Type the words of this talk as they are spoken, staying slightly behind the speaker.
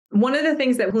one of the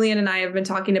things that Julian and I have been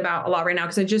talking about a lot right now,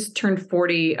 because I just turned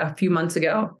 40 a few months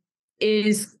ago,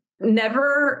 is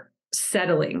never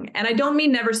settling. And I don't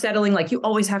mean never settling like you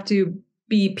always have to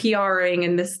be PRing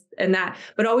and this and that,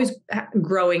 but always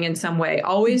growing in some way,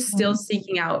 always still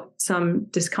seeking out some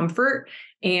discomfort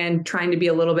and trying to be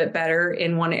a little bit better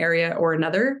in one area or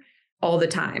another all the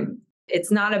time. It's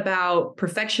not about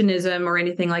perfectionism or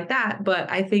anything like that, but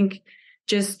I think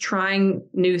just trying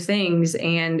new things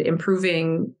and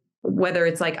improving, whether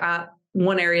it's like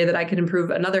one area that I could improve,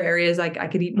 another area is like I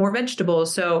could eat more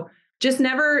vegetables. So just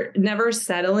never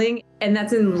settling. And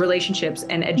that's in relationships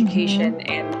and education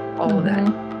and all of that.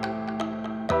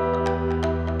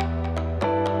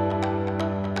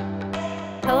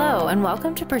 Hello, and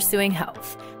welcome to Pursuing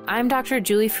Health. I'm Dr.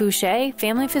 Julie Fouché,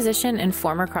 family physician and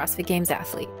former CrossFit Games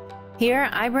athlete. Here,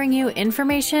 I bring you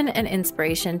information and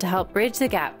inspiration to help bridge the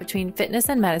gap between fitness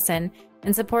and medicine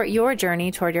and support your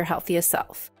journey toward your healthiest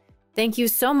self. Thank you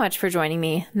so much for joining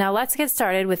me. Now let's get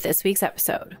started with this week's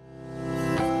episode.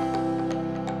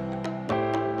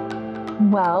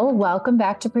 Well, welcome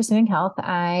back to Pursuing Health.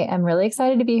 I am really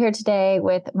excited to be here today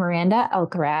with Miranda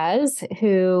Alcaraz,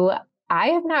 who I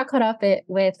have not caught up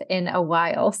with in a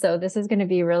while. So this is going to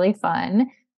be really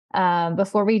fun.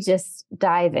 Before we just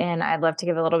dive in, I'd love to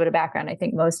give a little bit of background. I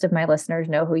think most of my listeners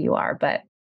know who you are, but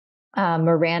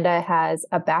Miranda has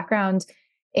a background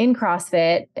in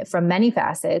CrossFit from many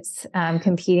facets,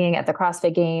 competing at the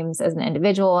CrossFit Games as an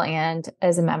individual and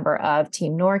as a member of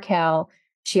Team NorCal.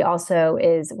 She also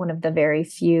is one of the very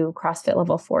few CrossFit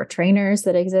Level 4 trainers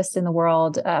that exist in the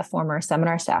world, former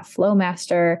seminar staff flow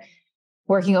master,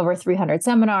 working over 300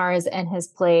 seminars, and has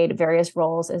played various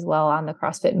roles as well on the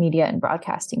CrossFit media and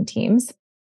broadcasting teams.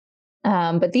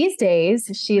 But these days,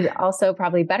 she's also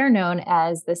probably better known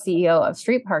as the CEO of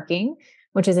Street Parking,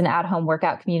 which is an at-home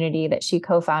workout community that she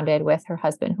co-founded with her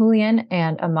husband, Julian,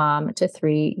 and a mom to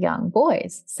 3 young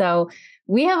boys. So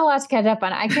we have a lot to catch up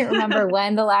on. I can't remember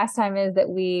when the last time is that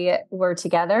we were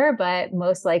together, but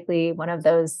most likely one of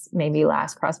those maybe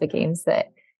last CrossFit Games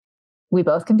that we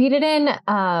both competed in.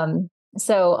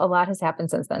 So a lot has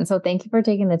happened since then. So thank you for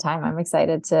taking the time. I'm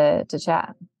excited to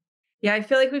chat. Yeah, I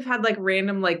feel like we've had like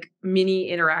random like mini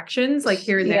interactions like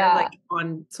here and there, like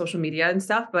on social media and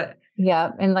stuff. But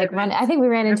yeah, and like I think we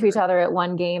ran into each other at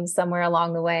one game somewhere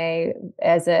along the way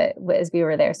as we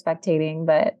were there spectating.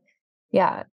 But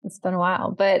yeah, it's been a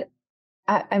while. But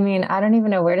I mean, I don't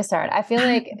even know where to start. I feel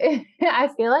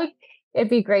like it'd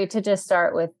be great to just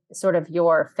start with sort of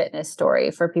your fitness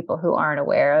story for people who aren't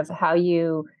aware of how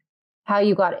you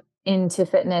got into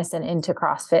fitness and into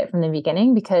CrossFit from the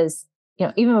beginning, because, you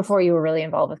know, even before you were really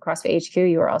involved with CrossFit HQ,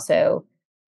 you were also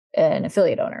an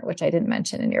affiliate owner, which I didn't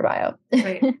mention in your bio.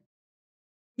 Right.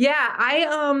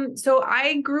 Yeah. So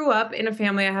I grew up in a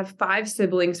family. I have 5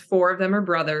 siblings. 4 of them are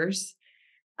brothers.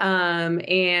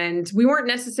 And we weren't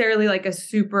necessarily like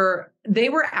they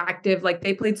were active, like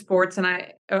they played sports and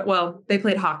they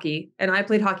played hockey, and I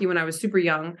played hockey when I was super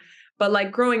young. But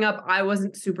like growing up, I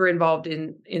wasn't super involved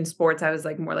in sports. I was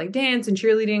like more like dance and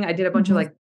cheerleading. I did a bunch of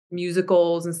like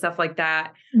musicals and stuff like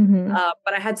that.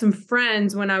 But I had some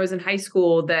friends when I was in high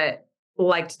school that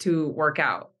liked to work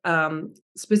out.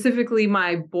 Specifically,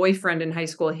 my boyfriend in high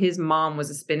school, his mom was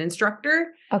a spin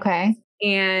instructor. Okay.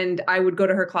 And I would go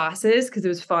to her classes because it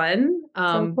was fun.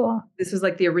 So cool. This was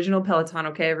like the original Peloton.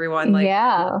 Okay, everyone. Like,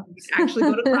 yeah. We actually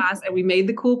go to class and we made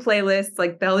the cool playlists.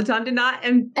 Like Peloton did not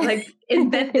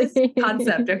invent this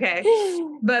concept. Okay.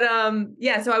 But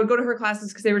so I would go to her classes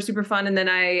because they were super fun. And then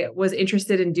I was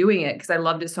interested in doing it because I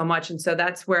loved it so much. And so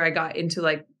that's where I got into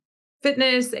like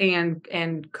fitness and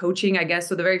coaching, I guess.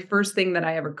 So the very first thing that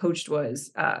I ever coached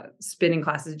was spinning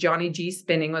classes. Johnny G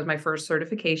spinning was my first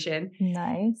certification.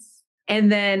 Nice. And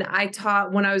then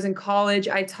when I was in college,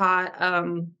 I taught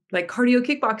like cardio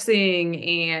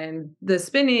kickboxing and the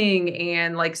spinning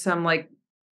and like some like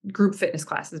group fitness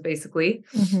classes, basically.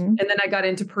 And then I got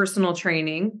into personal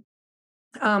training.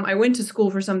 I went to school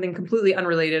for something completely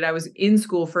unrelated. I was in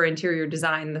school for interior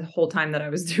design the whole time that I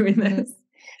was doing this.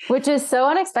 Which is so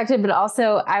unexpected, but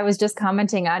also I was just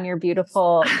commenting on your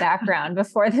beautiful background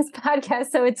before this podcast.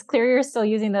 So it's clear you're still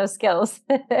using those skills.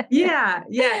 Yeah.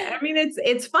 I mean,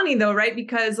 it's funny though, right?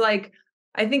 Because like,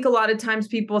 I think a lot of times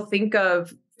people think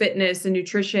of fitness and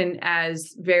nutrition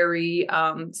as very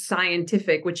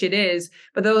scientific, which it is,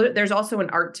 but there's also an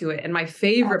art to it. And my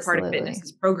favorite part of fitness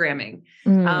is programming,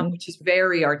 which is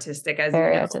very artistic,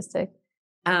 very artistic.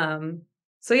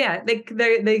 So yeah,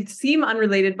 they seem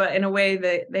unrelated, but in a way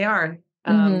that they are.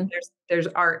 There's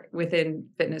art within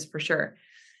fitness for sure.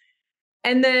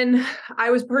 And then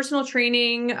I was personal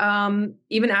training.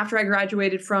 Even after I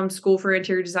graduated from school for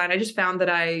interior design, I just found that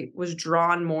I was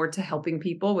drawn more to helping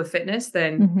people with fitness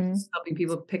than helping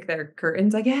people pick their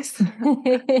curtains, I guess.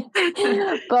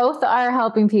 Both are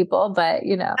helping people, but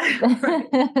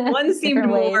Right. One seemed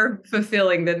more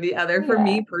fulfilling than the other for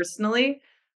me personally.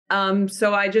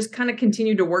 So I just kind of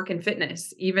continued to work in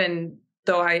fitness, even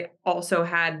though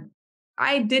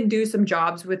I did do some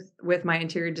jobs with my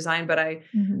interior design, but I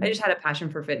just had a passion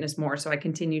for fitness more. So I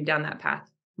continued down that path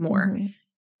more.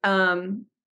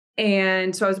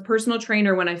 And so I was a personal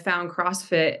trainer when I found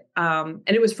CrossFit. And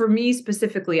it was for me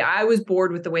specifically, I was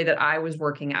bored with the way that I was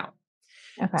working out.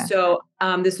 Okay. So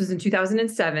this was in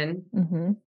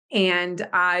 2007. And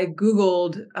I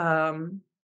Googled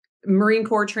Marine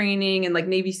Corps training and like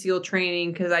Navy SEAL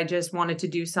training because I just wanted to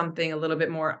do something a little bit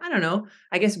more, I don't know,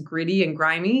 I guess gritty and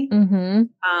grimy.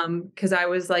 Because I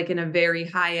was like in a very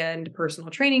high-end personal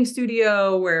training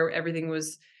studio where everything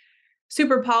was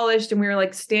super polished and we were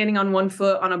like standing on one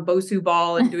foot on a Bosu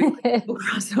ball and doing like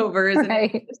crossovers.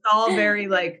 And it was all very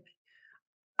like,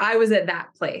 I was at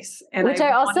that place. And which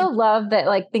I also love that,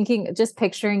 like just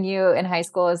picturing you in high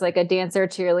school as like a dancer,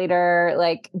 cheerleader,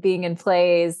 like being in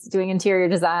plays, doing interior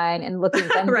design and looking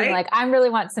at them being like, I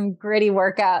really want some gritty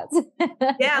workouts.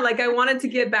 Yeah. Like I wanted to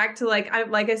get back to like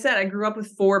I said, I grew up with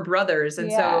 4 brothers.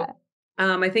 And so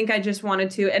I think I just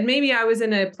wanted to, and maybe I was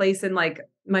in a place in like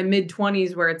my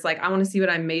mid-20s where it's like, I want to see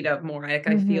what I'm made of more. Like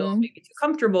I feel maybe too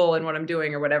comfortable in what I'm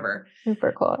doing or whatever.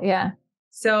 Super cool. Yeah.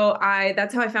 So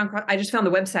that's how I just found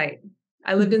the website.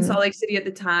 I lived in Salt Lake City at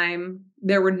the time.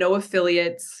 There were no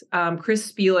affiliates. Chris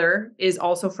Spieler is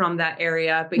also from that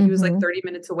area, but he was like 30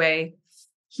 minutes away.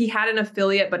 He had an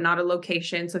affiliate, but not a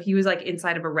location. So he was like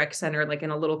inside of a rec center, like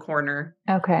in a little corner.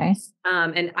 Okay.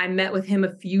 And I met with him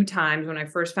a few times when I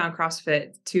first found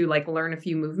CrossFit to like learn a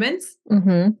few movements.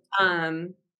 But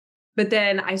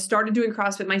then I started doing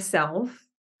CrossFit myself.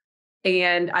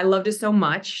 And I loved it so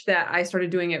much that I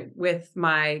started doing it with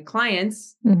my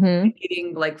clients,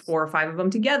 getting like 4 or 5 of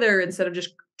them together instead of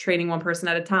just training one person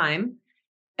at a time.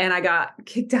 And I got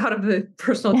kicked out of the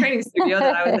personal training studio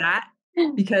that I was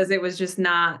at because it was just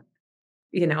not,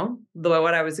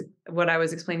 what I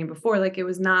was explaining before, like it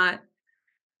was not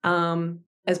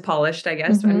as polished, I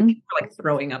guess. I mean, people were like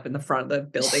throwing up in the front of the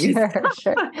building.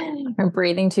 Sure. Or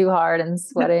breathing too hard and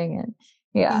sweating and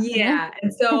Yeah.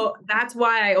 And so that's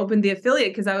why I opened the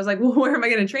affiliate because I was like, well, where am I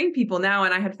going to train people now?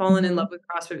 And I had fallen in love with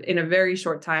CrossFit in a very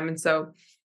short time. And so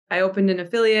I opened an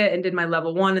affiliate and did my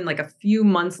level 1. And like a few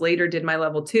months later did my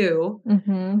level 2,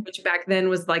 which back then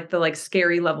was like the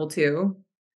scary level 2.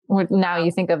 What now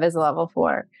you think of as level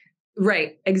 4.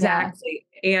 Right. Exactly.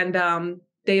 Yeah. And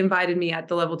they invited me at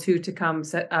the level 2 to come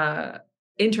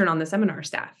intern on the seminar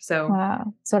staff. So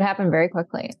wow. So it happened very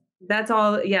quickly. That's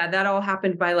all. Yeah. That all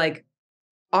happened by like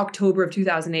October of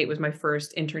 2008 was my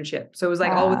first internship. So it was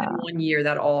like all within 1 year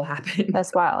that all happened.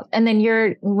 That's wild. And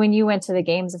then when you went to the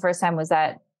games the first time, was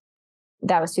that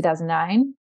was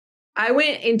 2009? I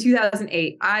went in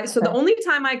 2008. So the only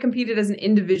time I competed as an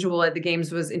individual at the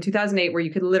games was in 2008, where you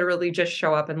could literally just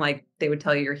show up and like, they would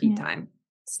tell you your heat time.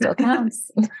 Still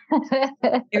counts.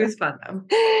 It was fun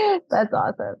though. That's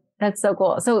awesome. That's so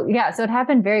cool. So so it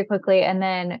happened very quickly and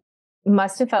then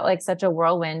must have felt like such a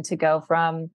whirlwind to go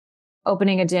from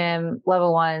opening a gym,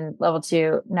 level 1, level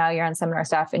 2. Now you're on seminar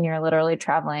staff and you're literally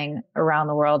traveling around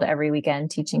the world every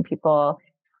weekend, teaching people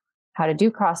how to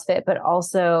do CrossFit, but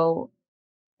also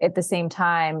at the same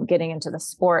time, getting into the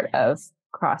sport of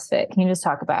CrossFit. Can you just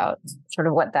talk about sort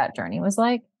of what that journey was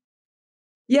like?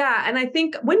 Yeah. And I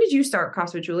think, when did you start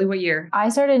CrossFit, Julie? What year? I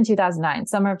started in 2009,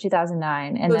 summer of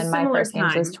 2009. And then my first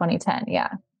games was 2010. Yeah.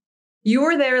 You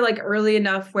were there like early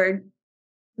enough where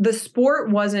the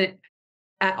sport wasn't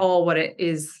at all what it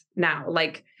is now.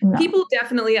 Like people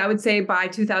definitely, I would say by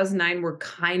 2009 were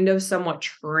kind of somewhat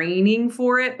training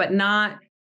for it, but not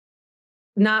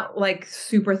like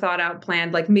super thought out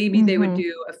planned. Like maybe they would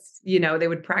do, they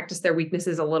would practice their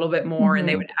weaknesses a little bit more and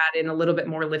they would add in a little bit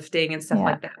more lifting and stuff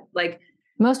like that. Like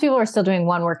most people are still doing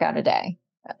 1 workout a day.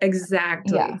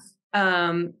 Exactly. Yeah.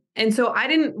 And so I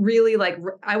didn't really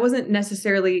I wasn't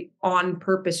necessarily on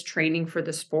purpose training for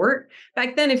the sport.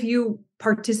 Back then, if you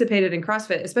participated in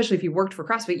CrossFit, especially if you worked for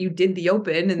CrossFit, you did the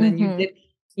open and then you did,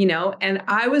 and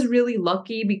I was really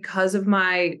lucky because of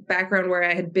my background where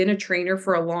I had been a trainer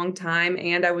for a long time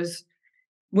and I was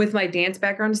with my dance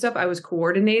background and stuff, I was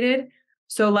coordinated.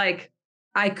 So like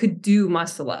I could do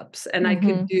muscle ups and I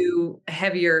could do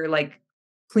heavier, like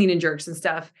clean and jerks and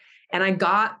stuff. And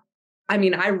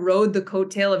I rode the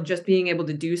coattail of just being able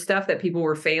to do stuff that people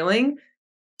were failing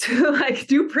to like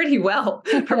do pretty well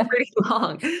for pretty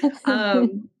long.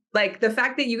 Like the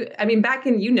fact that I mean, back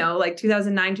in, like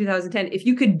 2009, 2010, if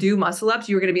you could do muscle ups,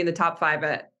 you were going to be in the top 5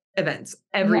 at events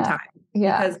every time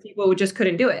because people just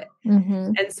couldn't do it.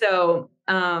 Mm-hmm. And so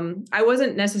I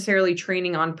wasn't necessarily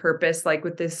training on purpose, like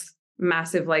with this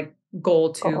massive like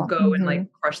goal to go and like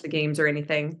crush the games or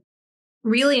anything,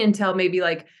 really, until maybe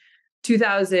like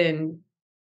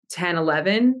 2010,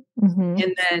 11.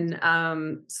 And then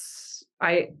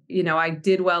I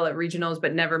did well at regionals,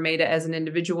 but never made it as an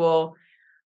individual.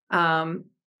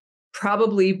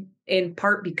 Probably in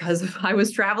part because I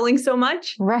was traveling so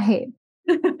much. Right.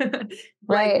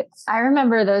 Right. I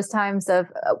remember those times of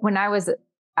when I was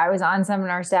on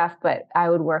seminar staff, but I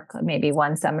would work maybe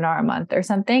one seminar a month or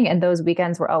something. And those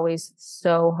weekends were always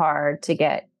so hard to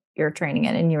get your training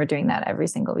in. And you were doing that every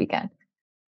single weekend.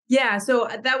 Yeah. So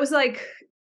that was like,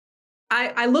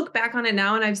 I look back on it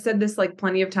now, and I've said this like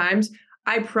plenty of times.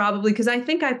 Because I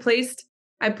think I placed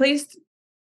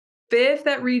 5th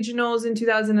at regionals in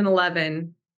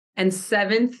 2011 and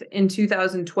 7th in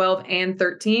 2012 and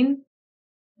 13.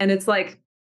 And it's like,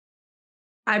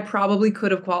 I probably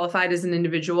could have qualified as an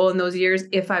individual in those years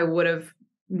if I would have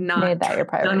not made that your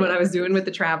priority. Done what I was doing with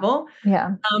the travel.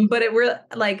 Yeah. But it really,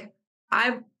 like,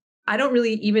 I don't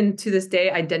really even to this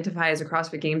day identify as a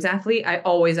CrossFit Games athlete. I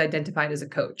always identified as a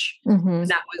coach. And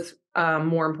that was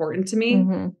more important to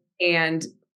me. And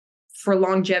for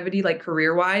longevity, like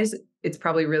career wise, it's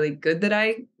probably really good that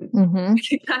I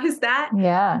recognize that.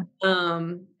 Yeah.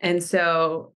 And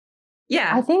so,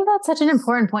 yeah, I think that's such an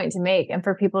important point to make and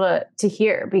for people to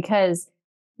hear, because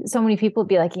so many people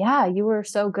be like, yeah, you were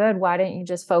so good. Why didn't you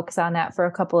just focus on that for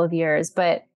a couple of years?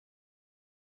 But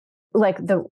like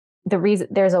the reason,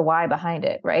 there's a why behind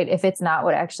it, right? If it's not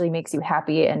what actually makes you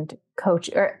happy and coach,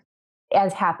 or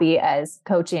as happy as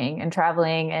coaching and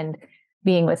traveling and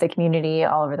being with the community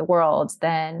all over the world,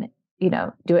 then,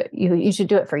 do it. You should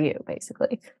do it for you,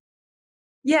 basically.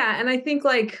 Yeah. And I think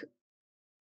like,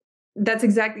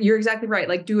 you're exactly right.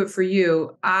 Like, do it for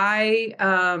you. I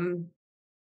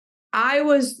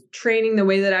was training the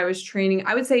way that I was training,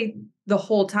 I would say the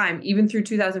whole time, even through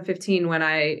 2015, when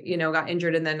I, got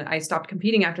injured and then I stopped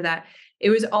competing after that. It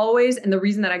was always, and the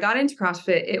reason that I got into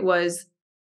CrossFit, it was,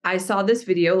 I saw this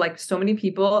video, like so many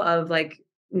people, of like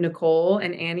Nicole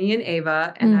and Annie and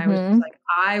Ava. And I was just like,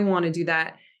 I want to do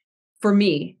that for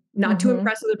me, not to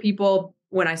impress other people.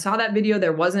 When I saw that video,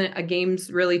 there wasn't a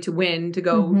games really to win, to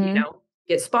go,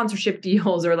 get sponsorship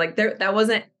deals, or like that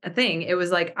wasn't a thing. It was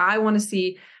like, I want to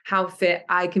see how fit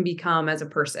I can become as a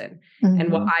person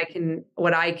and what I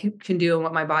can do and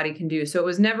what my body can do. So it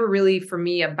was never really for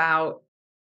me about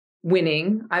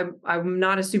winning. I'm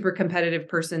not a super competitive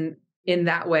person in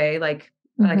that way. Like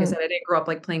I said, I didn't grow up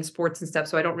like playing sports and stuff.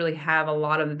 So I don't really have a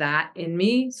lot of that in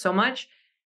me so much,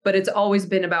 but it's always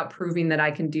been about proving that I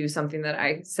can do something that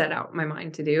I set out my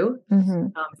mind to do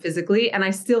physically. And I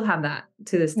still have that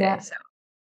to this day. So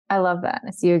I love that.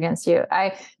 It's you against you.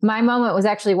 My moment was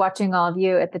actually watching all of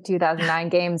you at the 2009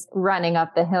 games, running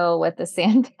up the hill with the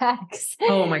sandbags.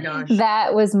 Oh my gosh.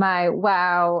 That was my,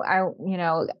 wow.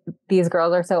 These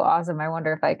girls are so awesome. I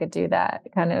wonder if I could do that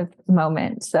kind of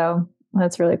moment. So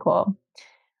that's really cool.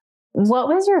 What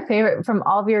was your favorite from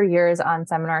all of your years on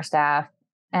seminar staff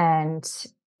and,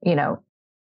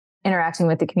 interacting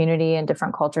with the community in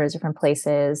different cultures, different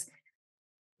places?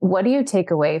 What do you take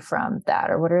away from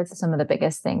that? Or what are some of the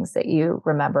biggest things that you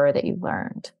remember that you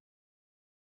learned?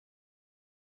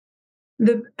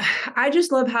 I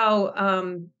just love how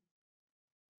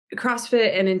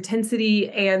CrossFit and intensity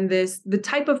and the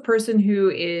type of person who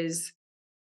is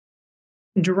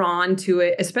drawn to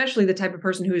it, especially the type of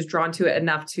person who is drawn to it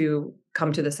enough to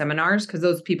come to the seminars, because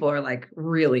those people are like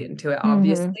really into it,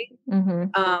 obviously.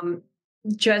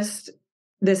 Just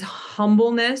this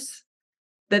humbleness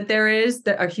that there is,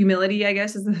 a humility, I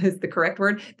guess is the correct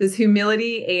word. This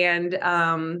humility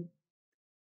and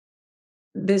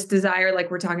this desire,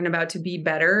 like we're talking about, to be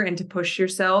better and to push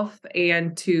yourself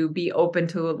and to be open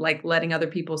to like letting other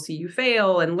people see you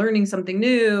fail and learning something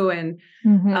new. And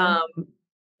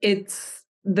it's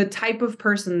the type of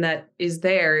person that is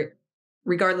there,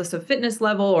 regardless of fitness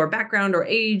level or background or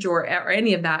age or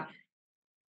any of that,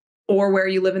 or where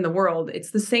you live in the world.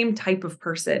 It's the same type of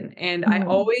person. And I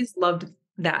always loved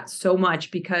that so much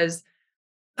because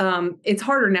it's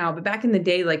harder now, but back in the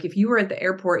day, like if you were at the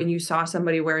airport and you saw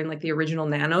somebody wearing like the original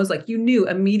Nanos, like you knew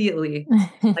immediately,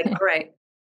 like, all right,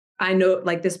 I know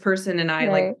like this person and I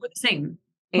like we're the same.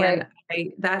 And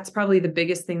that's probably the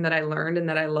biggest thing that I learned and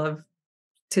that I love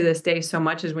to this day so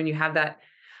much is when you have that.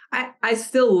 I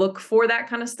still look for that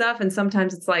kind of stuff. And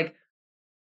sometimes it's like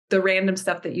the random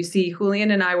stuff that you see.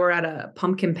 Julian and I were at a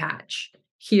pumpkin patch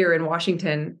here in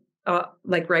Washington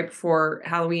like right before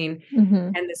Halloween. Mm-hmm.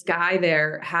 And this guy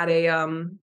there had a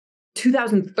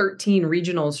 2013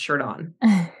 regionals shirt on.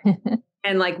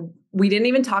 And like, we didn't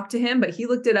even talk to him, but he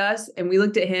looked at us and we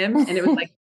looked at him, and it was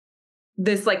like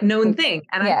this like known thing.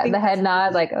 And I Yeah, think the head that's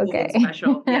nod, really like, cool and okay.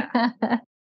 special. Yeah.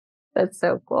 That's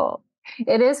so cool.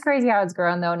 It is crazy how it's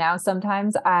grown though. Now,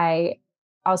 sometimes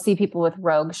I'll see people with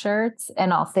Rogue shirts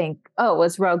and I'll think, oh,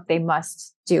 was Rogue, they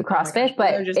must do CrossFit,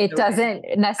 but it doesn't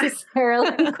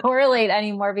necessarily correlate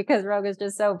anymore because Rogue is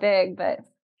just so big. But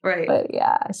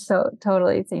yeah, so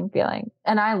totally same feeling.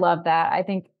 And I love that. I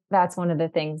think that's one of the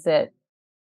things that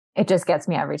it just gets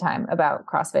me every time about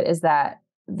CrossFit is that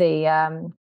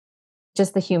the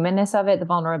just the humanness of it, the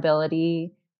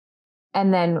vulnerability.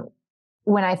 And then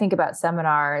when I think about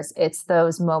seminars, it's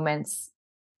those moments,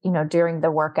 during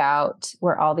the workout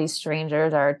where all these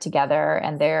strangers are together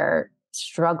and they're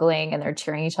struggling and they're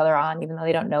cheering each other on, even though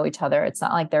they don't know each other. It's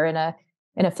not like they're in an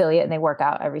affiliate and they work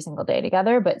out every single day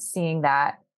together, but seeing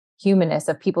that humanness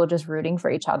of people just rooting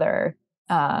for each other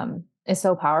is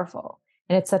so powerful.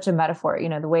 And it's such a metaphor,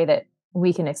 the way that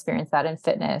we can experience that in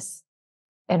fitness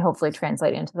and hopefully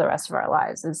translate into the rest of our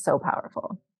lives is so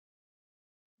powerful.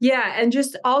 Yeah. And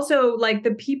just also like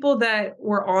the people that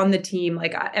were on the team,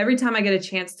 like every time I get a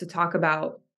chance to talk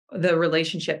about the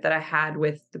relationship that I had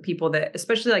with the people that,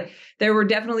 especially like there were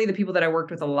definitely the people that I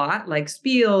worked with a lot, like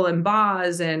Spiel and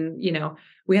Boz. And,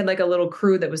 we had like a little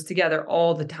crew that was together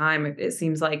all the time, it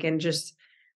seems like, and just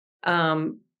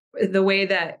the way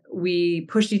that we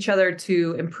pushed each other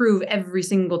to improve every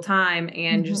single time.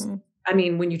 And just, I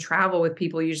mean, when you travel with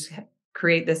people, you just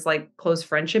create this like close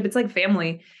friendship. It's like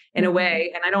family in a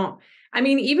way. And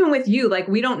even with you, like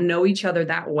we don't know each other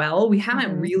that well. We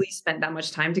haven't really spent that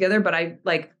much time together, but I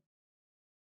like,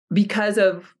 because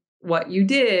of what you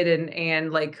did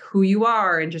and like who you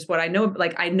are and just what I know,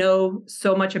 like I know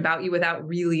so much about you without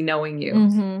really knowing you.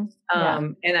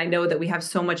 And I know that we have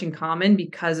so much in common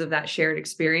because of that shared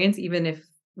experience, even if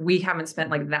we haven't spent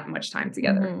like that much time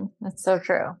together. That's so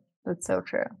true. That's so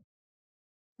true.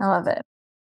 I love it.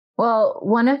 Well,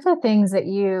 one of the things that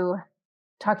you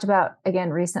talked about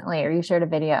again recently, or you shared a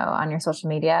video on your social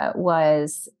media,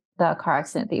 was the car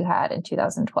accident that you had in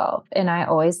 2012. And I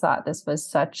always thought this was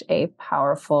such a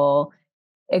powerful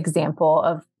example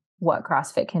of what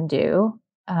CrossFit can do.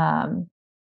 And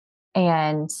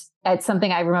it's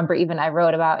something I remember even I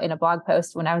wrote about in a blog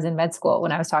post when I was in med school,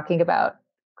 when I was talking about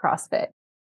CrossFit.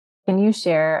 Can you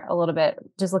share a little bit,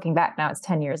 just looking back now, it's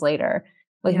 10 years later,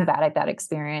 looking back at that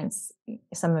experience,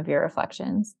 some of your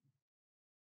reflections?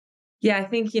 Yeah, I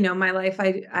think, my life,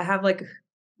 I have like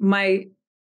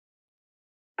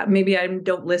maybe I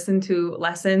don't listen to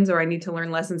lessons, or I need to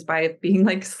learn lessons by being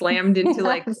like slammed into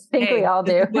like, I think we all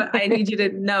do. What I need you to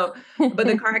know. But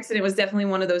the car accident was definitely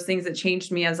one of those things that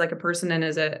changed me as like a person and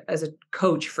as a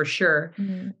coach for sure.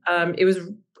 It was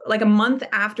like a month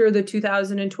after the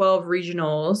 2012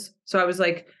 regionals. So I was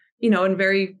like, in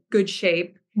very good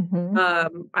shape.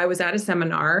 I was at a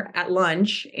seminar at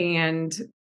lunch and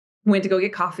went to go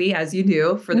get coffee, as you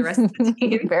do, for the rest of the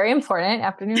team. Very important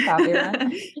afternoon coffee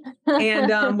run.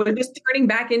 And was just turning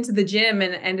back into the gym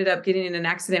and ended up getting in an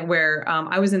accident where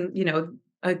I was in,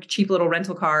 a cheap little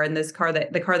rental car, and the car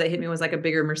that hit me was like a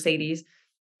bigger Mercedes.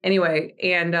 Anyway,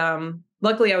 and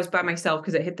luckily I was by myself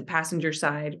because it hit the passenger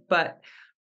side, but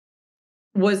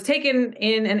was taken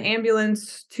in an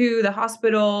ambulance to the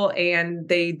hospital, and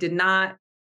they did not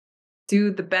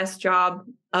do the best job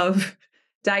of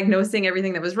diagnosing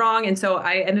everything that was wrong. And so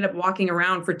I ended up walking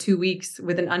around for 2 weeks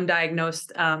with an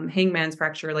undiagnosed hangman's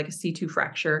fracture, like a C2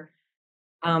 fracture.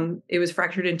 It was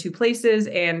fractured in 2 places.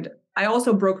 And I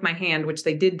also broke my hand, which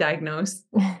they did diagnose.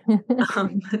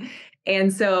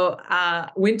 And so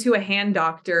went to a hand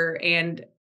doctor, and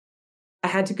I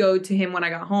had to go to him when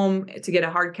I got home to get a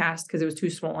hard cast because it was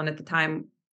too swollen at the time.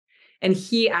 And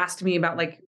he asked me about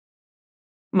like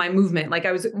my movement. Like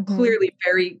I was clearly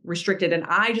very restricted, and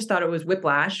I just thought it was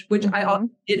whiplash, which I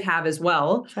did have as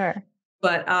well. Sure.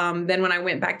 But then when I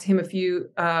went back to him a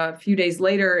few days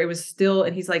later, it was still,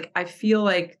 and he's like, I feel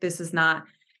like this is not,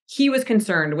 he was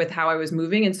concerned with how I was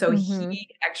moving. And so he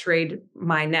x-rayed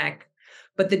my neck.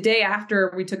 But the day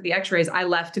after we took the x-rays, I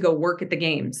left to go work at the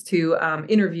games to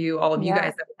interview all of you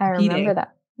guys that were competing. I remember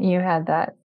that. You had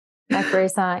that neck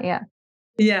brace on. Yeah.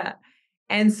 Yeah.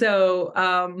 And so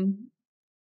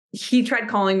he tried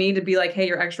calling me to be like, hey,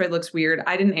 your x-ray looks weird.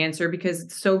 I didn't answer because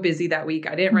it's so busy that week.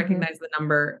 I didn't recognize the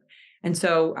number. And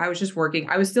so I was just working.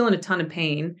 I was still in a ton of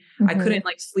pain. I couldn't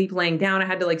like sleep laying down. I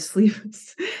had to like sleep.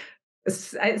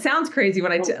 It sounds crazy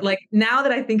when like now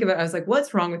that I think of it, I was like,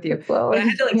 what's wrong with you? But I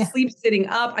had to like sleep sitting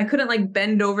up. I couldn't like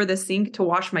bend over the sink to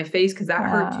wash my face because that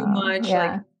hurt too much.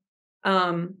 Yeah. Like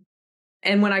Um,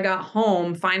 and when I got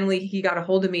home, finally he got a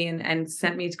hold of me and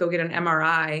sent me to go get an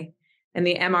MRI. And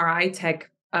the MRI tech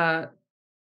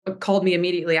called me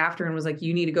immediately after and was like,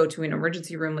 you need to go to an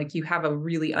emergency room. Like, you have a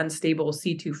really unstable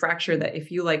C2 fracture that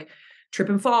if you like trip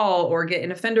and fall or get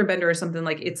in a fender bender or something,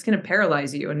 like it's going to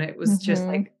paralyze you. And it was just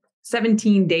like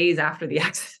 17 days after the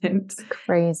accident. It's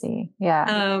crazy.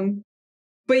 Yeah.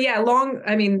 But yeah,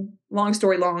 long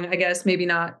story long, I guess, maybe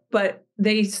not. But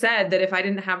they said that if I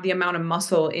didn't have the amount of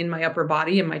muscle in my upper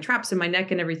body and my traps and my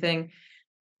neck and everything,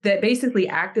 that basically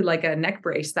acted like a neck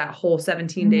brace that whole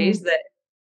 17 days, that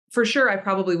for sure I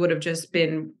probably would have just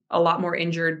been a lot more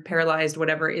injured, paralyzed,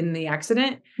 whatever in the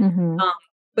accident.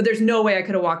 But there's no way I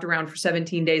could have walked around for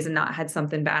 17 days and not had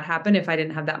something bad happen if I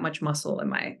didn't have that much muscle in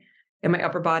my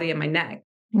upper body and my neck.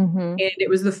 And it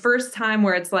was the first time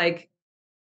where it's like,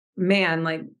 man,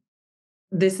 like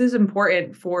this is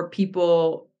important for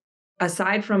people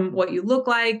aside from what you look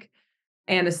like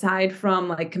and aside from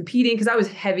like competing, because I was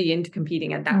heavy into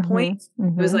competing at that point.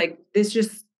 It was like, this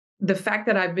just, the fact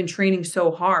that I've been training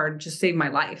so hard just saved my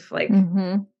life. Like,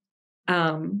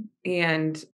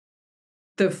 and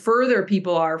the further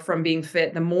people are from being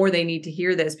fit, the more they need to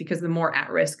hear this because the more at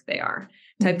risk they are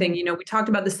type thing. You know, we talked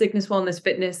about the sickness, wellness,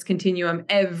 fitness continuum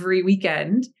every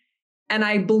weekend. And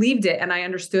I believed it and I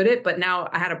understood it, but now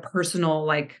I had a personal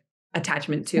like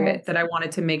attachment to it that I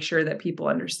wanted to make sure that people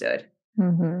understood.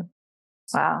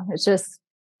 Wow. It just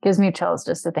gives me chills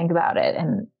just to think about it.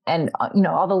 And, you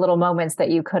know, all the little moments that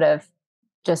you could have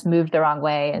just moved the wrong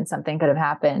way and something could have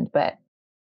happened. But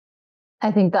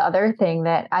I think the other thing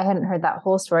that I hadn't heard that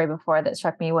whole story before that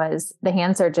struck me was the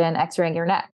hand surgeon x-raying your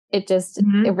neck. It just,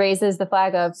 it raises the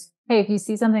flag of, hey, if you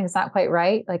see something that's not quite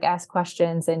right, like ask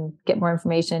questions and get more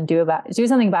information, do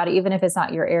something about it, even if it's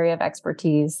not your area of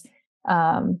expertise.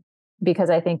 Because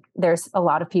I think there's a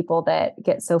lot of people that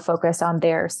get so focused on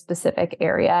their specific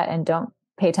area and don't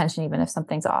pay attention, even if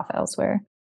something's off elsewhere.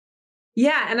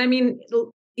 Yeah. And I mean,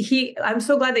 I'm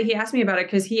so glad that he asked me about it,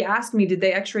 because he asked me, did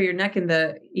they x-ray your neck in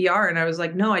the ER? And I was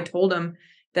like, no, I told him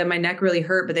that my neck really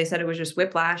hurt, but they said it was just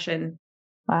whiplash. And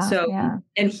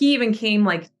and he even came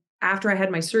like after I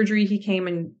had my surgery, he came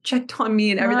and checked on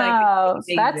me and everything. Wow,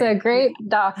 that's a great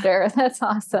doctor. That's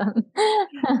awesome.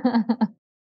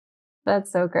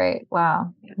 That's so great.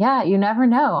 Wow. Yeah. You never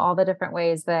know all the different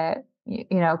ways that, you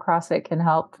know, CrossFit can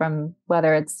help, from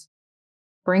whether it's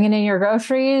bringing in your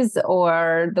groceries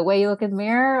or the way you look in the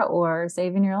mirror or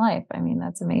saving your life. I mean,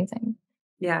 that's amazing.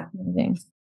 Yeah. Amazing.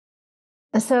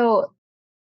 So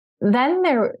then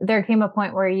there came a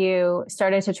point where you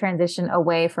started to transition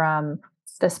away from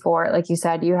the sport. Like you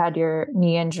said, you had your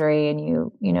knee injury and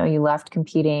you left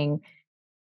competing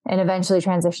and eventually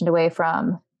transitioned away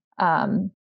from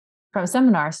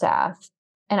seminar staff.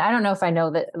 And I don't know if I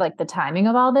know that like the timing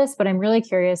of all this, but I'm really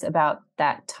curious about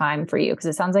that time for you, because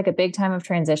it sounds like a big time of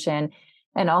transition.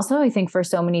 And also I think for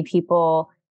so many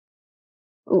people,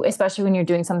 especially when you're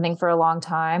doing something for a long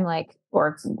time, like,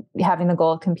 or having the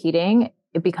goal of competing,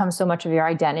 it becomes so much of your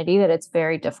identity that it's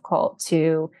very difficult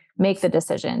to make the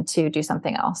decision to do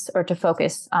something else or to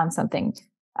focus on something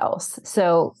else.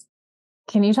 So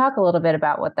can you talk a little bit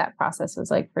about what that process was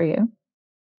like for you?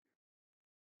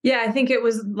 Yeah, I think it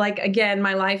was like, again,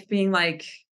 my life being like,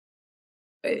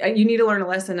 you need to learn a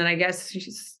lesson. And I guess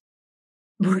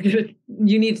you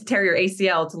need to tear your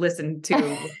ACL to listen to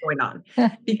what's going on,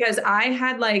 because I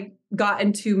had like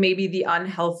gotten to maybe the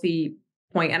unhealthy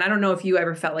point. And I don't know if you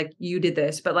ever felt like you did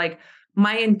this, but like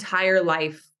my entire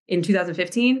life in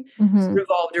 2015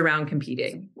 revolved around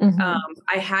competing.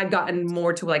 I had gotten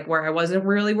more to like where I wasn't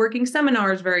really working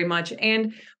seminars very much.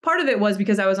 And part of it was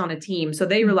because I was on a team, so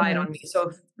they relied on me.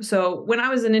 So when I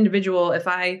was an individual, if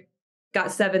I got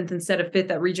 7th instead of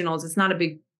 5th at regionals, it's not a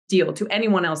big deal to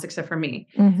anyone else except for me.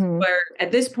 Where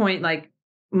at this point, like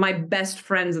my best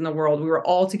friends in the world, we were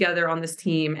all together on this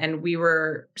team and we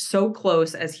were so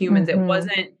close as humans. It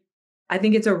wasn't, I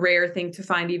think it's a rare thing to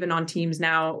find even on teams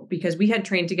now, because we had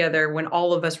trained together when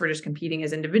all of us were just competing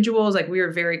as individuals. Like we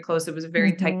were very close. It was a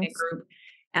very tight knit group,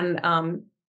 and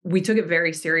we took it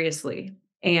very seriously.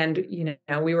 And, you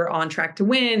know, we were on track to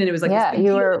win, and it was like,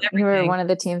 you were one of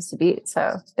the teams to beat.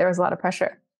 So there was a lot of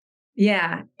pressure.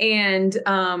 Yeah. And,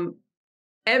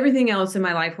 everything else in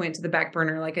my life went to the back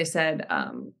burner. Like I said,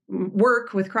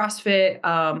 work with CrossFit.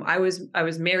 I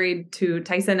was married to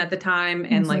Tyson at the time,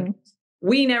 and like,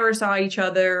 we never saw each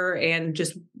other and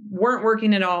just weren't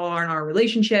working at all on our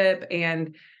relationship.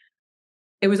 And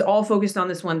it was all focused on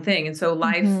this one thing. And so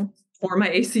life tore my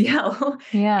ACL.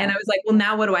 And I was like, well,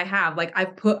 now what do I have? Like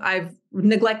I've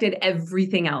neglected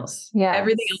everything else.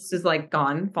 Everything else is like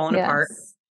gone, fallen apart.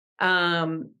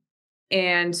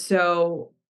 And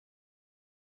so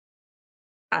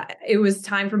it was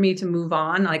time for me to move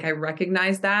on. Like I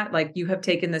recognized that, like you have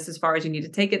taken this as far as you need to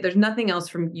take it. There's nothing else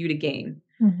from you to gain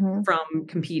from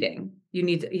competing. You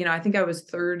need to, I think I was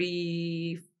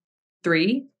 33.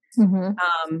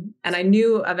 And I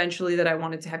knew eventually that I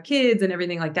wanted to have kids and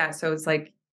everything like that. So it's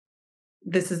like,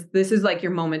 this is like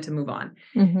your moment to move on.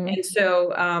 And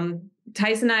so,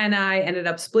 Tyson and I ended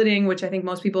up splitting, which I think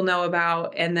most people know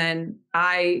about. And then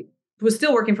I was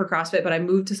still working for CrossFit, but I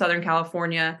moved to Southern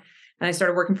California and I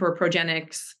started working for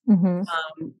Progenics.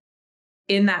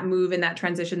 In that move, in that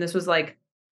transition, this was like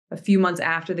a few months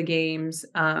after the games,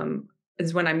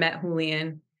 is when I met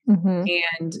Julian.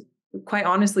 And quite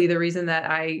honestly, the reason that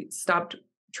I stopped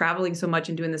traveling so much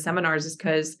and doing the seminars is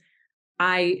because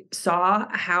I saw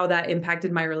how that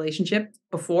impacted my relationship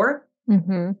before.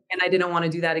 And I didn't want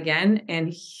to do that again.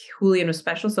 And Julian was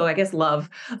special. So I guess love.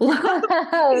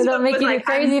 Don't make you do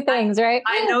crazy things, right?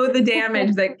 I know the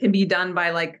damage that can be done by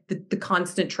like the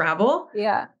constant travel.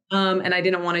 Yeah. And I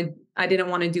didn't want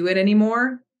to do it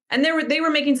anymore. And they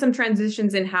were making some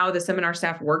transitions in how the seminar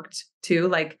staff worked too,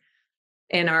 like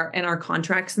in our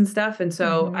contracts and stuff. And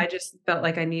so I just felt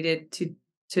like I needed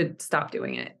to stop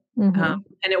doing it. And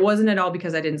it wasn't at all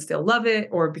because I didn't still love it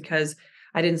or because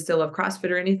I didn't still love CrossFit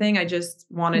or anything. I just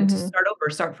wanted to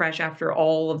start fresh after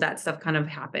all of that stuff kind of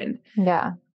happened.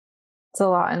 Yeah. It's a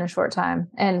lot in a short time.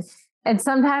 And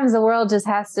sometimes the world just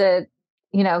has to,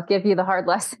 give you the hard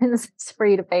lessons for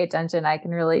you to pay attention. I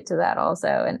can relate to that also.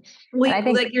 And I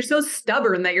think like you're so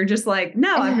stubborn that you're just like,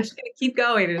 no, I'm just going to keep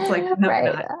going. And it's like, no,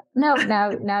 right. No,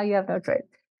 now you have no choice.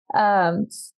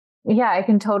 Yeah, I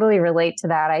can totally relate to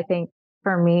that. I think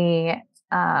for me,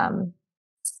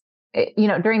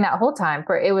 during that whole time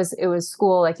it was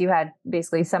school, like you had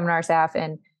basically seminar staff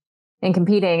and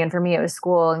competing. And for me, it was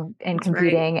school and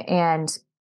competing. Right. And,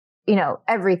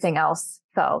 everything else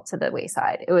fell to the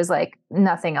wayside. It was like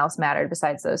nothing else mattered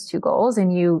besides those two goals.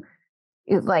 And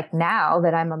like now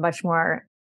that I'm a much more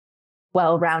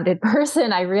well-rounded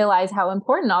person, I realize how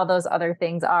important all those other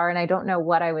things are. And I don't know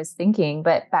what I was thinking,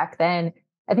 but back then,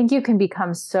 I think you can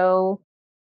become so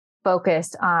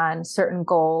focused on certain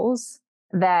goals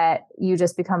that you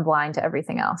just become blind to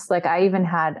everything else. Like I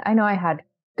know I had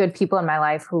good people in my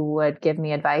life who would give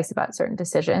me advice about certain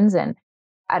decisions. And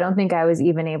I don't think I was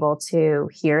even able to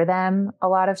hear them a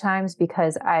lot of times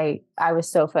because I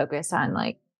was so focused on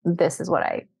like, this is what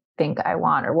I think I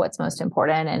want or what's most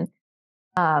important.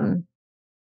 And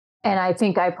I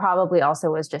think I probably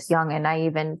also was just young and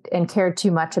naive and cared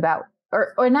too much about,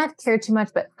 or not cared too much,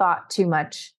 but thought too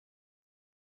much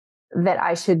that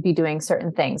I should be doing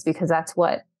certain things because that's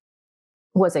what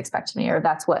was expected of me, or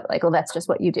that's what that's just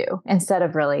what you do, instead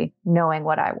of really knowing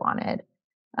what I wanted.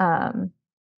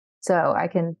 So I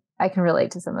can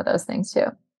relate to some of those things too.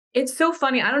 It's so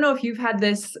funny. I don't know if you've had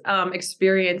this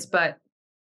experience, but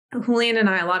Julian and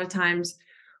I, a lot of times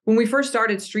when we first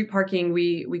started street parking,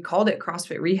 we called it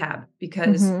CrossFit Rehab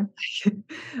because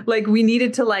like we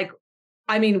needed to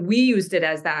we used it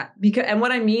as that because, and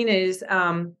what I mean is,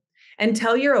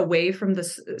 until you're away from the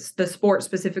sport,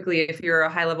 specifically, if you're a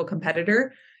high level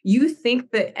competitor, you think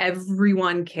that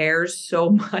everyone cares so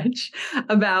much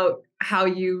about how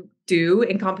you do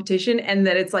in competition and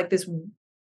that it's like this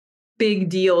big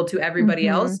deal to everybody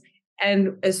else.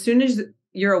 And as soon as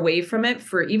you're away from it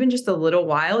for even just a little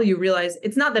while, you realize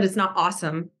it's not that it's not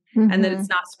awesome and that it's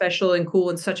not special and cool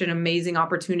and such an amazing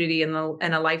opportunity and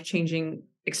a life-changing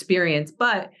experience,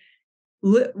 but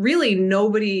really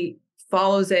nobody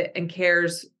follows it and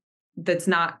cares that's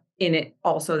not in it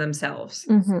also themselves.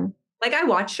 Like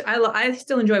I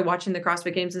still enjoy watching the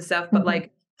CrossFit games and stuff, but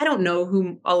like, I don't know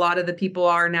who a lot of the people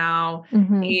are now.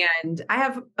 And I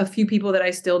have a few people that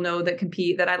I still know that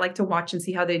compete that I like to watch and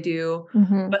see how they do,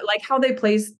 but like how they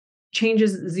place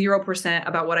changes 0%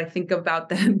 about what I think about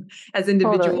them as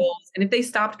individuals. Totally. And if they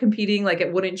stopped competing, like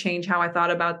it wouldn't change how I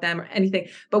thought about them or anything.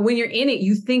 But when you're in it,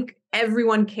 you think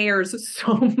everyone cares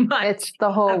so much. It's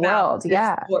the whole world.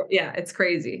 Yeah. Sport. Yeah. It's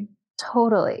crazy.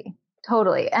 Totally.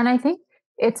 And I think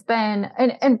it's been,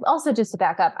 and also just to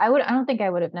back up, I don't think I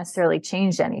would have necessarily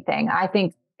changed anything. I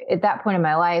think at that point in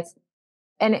my life,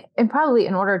 and probably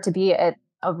in order to be at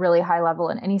a really high level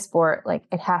in any sport, like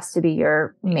it has to be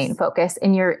your main focus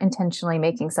and you're intentionally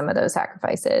making some of those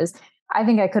sacrifices. I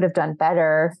think I could have done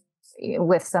better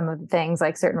with some of the things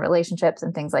like certain relationships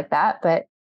and things like that. But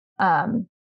I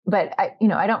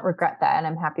don't regret that. And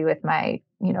I'm happy with my,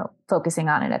 focusing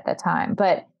on it at that time.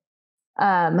 But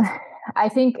I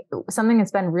think something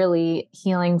that's been really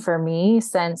healing for me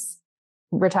since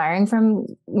retiring from,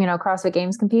 CrossFit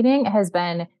Games competing has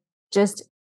been just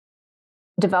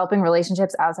developing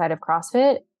relationships outside of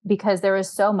CrossFit, because there was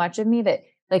so much of me that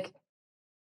like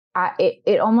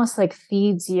it almost like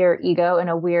feeds your ego in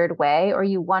a weird way, or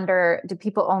you wonder, do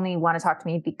people only want to talk to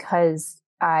me because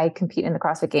I compete in the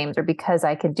CrossFit Games or because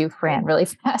I could do Fran really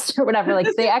fast or whatever? Like,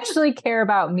 they actually care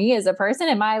about me as a person.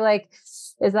 Am I like,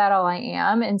 is that all I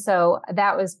am? And so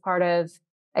that was part of,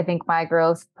 I think, my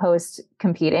growth post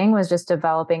competing, was just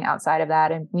developing outside of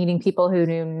that and meeting people who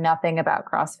knew nothing about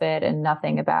CrossFit and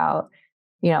nothing about,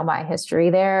 my history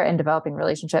there, and developing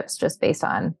relationships just based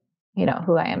on,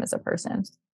 who I am as a person.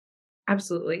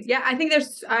 Absolutely. Yeah. I think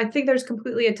there's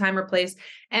completely a time or place.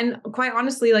 And quite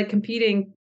honestly, like,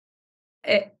 competing,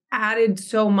 it added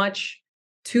so much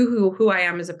to who I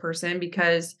am as a person,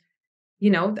 because,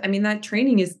 that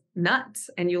training is nuts,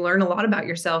 and you learn a lot about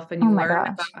yourself, and Oh you my learn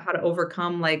gosh. about how to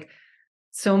overcome like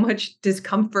so much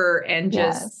discomfort and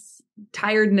just Yes.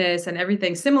 tiredness and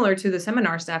everything, similar to the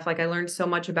seminar stuff. Like, I learned so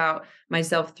much about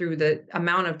myself through the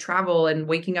amount of travel and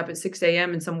waking up at 6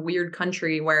 a.m. in some weird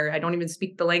country where I don't even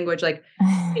speak the language. Like,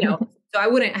 so I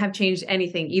wouldn't have changed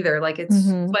anything either. Like,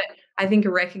 Mm-hmm. but I think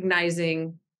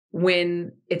recognizing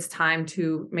when it's time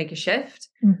to make a shift,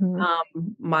 Mm-hmm.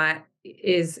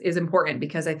 is important,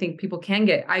 because I think people can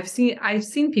I've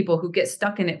seen people who get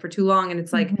stuck in it for too long, and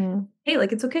it's like, Mm-hmm. hey,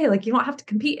 like, it's okay. Like, you don't have to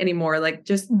compete anymore. Like,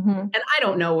 just, Mm-hmm. and I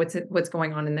don't know what's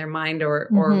going on in their mind, or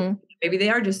Mm-hmm. maybe they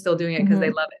are just still doing it because they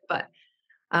Mm-hmm. love it. But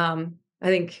I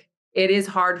think it is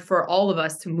hard for all of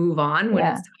us to move on when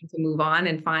Yeah, it's time to move on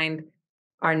and find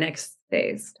our next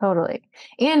phase. totally.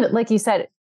 And like you said,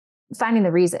 finding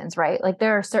the reasons, right? Like,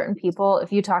 there are certain people,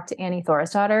 if you talk to Annie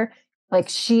Thorisdottir, like,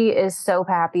 she is so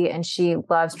happy and she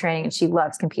loves training and she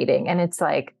loves competing. And it's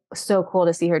like so cool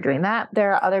to see her doing that.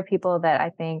 There are other people that I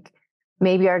think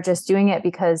maybe are just doing it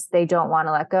because they don't want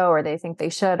to let go, or they think they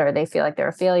should, or they feel like they're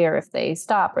a failure if they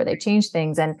stop or they change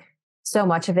things. And so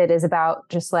much of it is about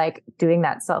just like doing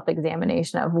that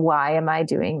self-examination of, why am I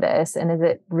doing this? And is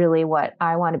it really what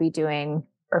I want to be doing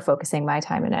or focusing my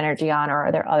time and energy on? Or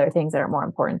are there other things that are more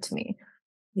important to me?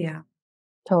 Yeah.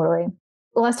 Totally.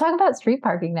 Well, let's talk about street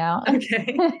parking now.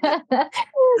 Okay.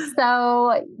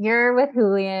 So you're with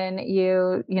Julian,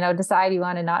 decide you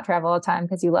want to not travel all the time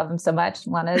because you love him so much,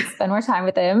 want to spend more time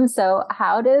with him. So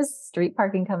how does street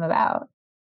parking come about?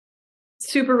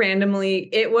 Super randomly.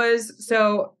 It was,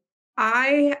 so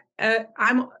I'm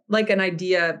like an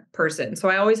idea person. So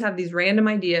I always have these random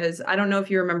ideas. I don't know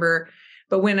if you remember,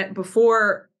 but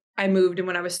before I moved and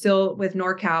when I was still with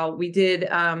NorCal, we did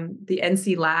the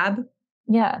NC Lab.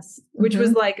 Yes. Which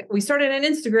was like, we started an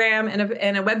Instagram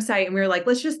and a website, and we were like,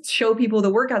 let's just show people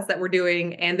the workouts that we're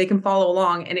doing and they can follow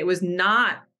along. And it was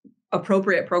not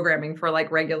appropriate programming for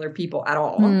like regular people at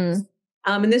all. Mm.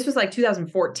 And this was like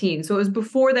 2014. So it was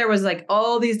before there was like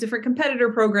all these different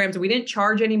competitor programs. We didn't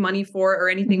charge any money for it or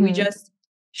anything. Mm-hmm. We just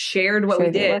shared what we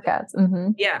did. Workouts.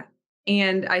 Mm-hmm. Yeah.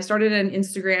 And I started an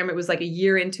Instagram. It was like a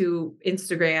year into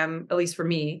Instagram, at least for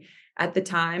me at the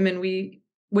time. And we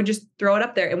would just throw it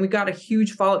up there, and we got a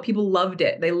huge follow. People loved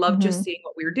it. They loved just seeing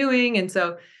what we were doing. And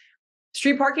so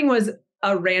street parking was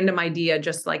a random idea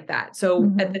just like that.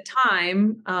 So at the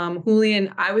time,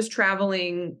 Julian, I was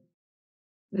traveling,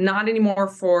 not anymore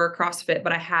for CrossFit,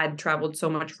 but I had traveled so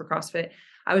much for CrossFit.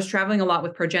 I was traveling a lot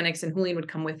with Progenics, and Julian would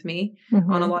come with me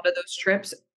on a lot of those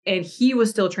trips. And he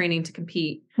was still training to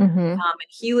compete. And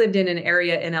he lived in an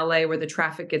area in LA where the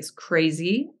traffic gets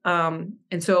crazy. And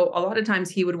so a lot of times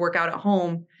he would work out at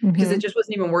home because it just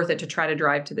wasn't even worth it to try to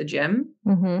drive to the gym.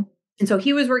 And so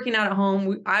he was working out at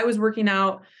home. I was working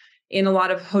out in a lot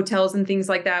of hotels and things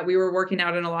like that. We were working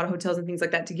out in a lot of hotels and things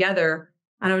like that together.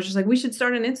 And I was just like, we should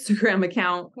start an Instagram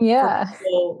account for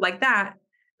people like that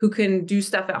who can do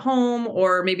stuff at home,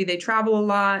 or maybe they travel a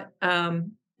lot.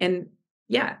 And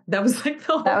yeah, that was like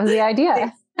that was the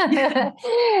idea. Yeah.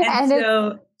 And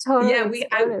so totally,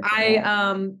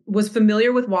 I was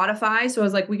familiar with Wodify. So I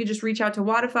was like, we could just reach out to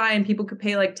Wodify and people could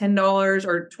pay like $10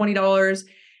 or $20.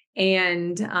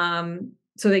 And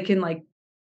so they can like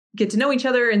get to know each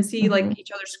other and see like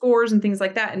each other's scores and things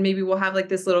like that. And maybe we'll have like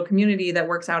this little community that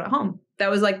works out at home. That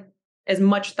was like as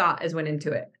much thought as went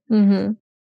into it.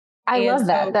 I love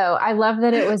that though. I love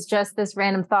that it was just this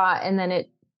random thought, and then it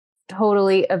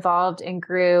totally evolved and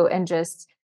grew and just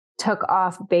took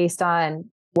off based on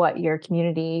what your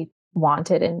community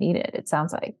wanted and needed, it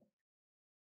sounds like.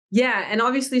 Yeah. And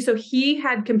obviously, so he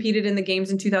had competed in the games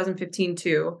in 2015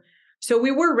 too. So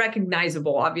we were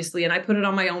recognizable, obviously. And I put it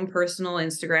on my own personal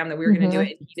Instagram that we were going to do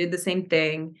it. And he did the same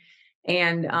thing.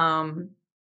 And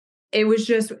it was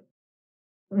just,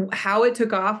 how it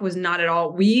took off was not at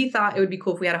all. We thought it would be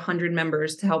cool if we had 100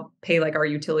 members to help pay like our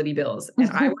utility bills. And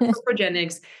I worked for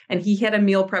Progenics, and he had a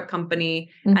meal prep company,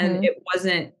 and it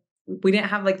wasn't, we didn't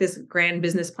have like this grand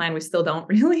business plan. We still don't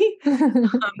really.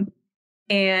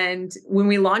 And when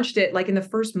we launched it, like in the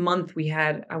first month, we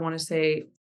had, I want to say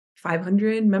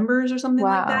 500 members or something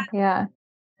like that. Yeah.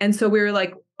 And so we were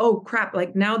like, oh crap,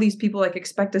 like now these people like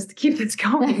expect us to keep this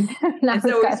going. And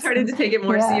so we started to take it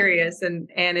more serious. And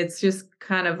it's just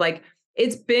kind of like,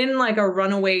 it's been like a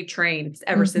runaway train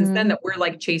ever since then that we're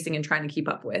like chasing and trying to keep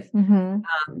up with.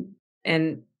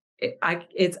 And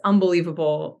it's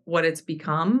unbelievable what it's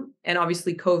become. And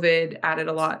obviously COVID added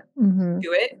a lot to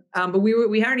it. But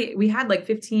we had like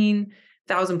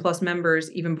 15,000 plus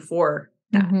members even before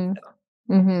that.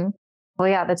 Well,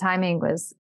 yeah, the timing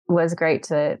was great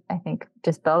to, I think,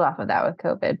 just build off of that with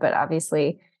COVID, but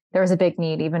obviously there was a big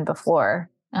need even before.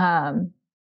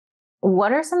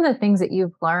 What are some of the things that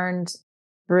you've learned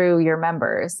through your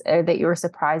members that you were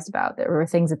surprised about, that were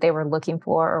things that they were looking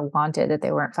for or wanted that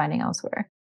they weren't finding elsewhere?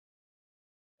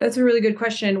 That's a really good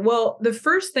question. Well, the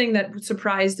first thing that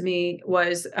surprised me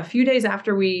was a few days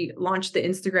after we launched the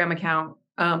Instagram account,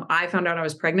 I found out I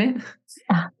was pregnant.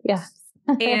 Yeah.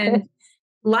 And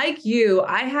like you,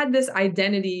 I had this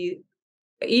identity,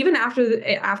 even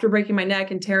after breaking my neck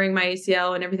and tearing my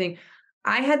ACL and everything,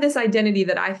 I had this identity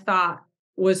that I thought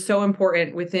was so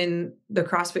important within the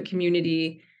CrossFit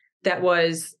community, that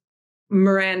was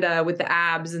Miranda with the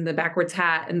abs and the backwards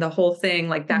hat and the whole thing.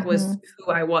 Like that was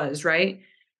who I was, right?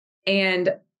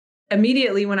 And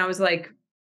immediately when I was like,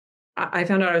 I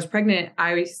found out I was pregnant,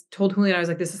 I told Julian, I was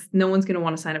like, no one's going to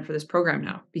want to sign up for this program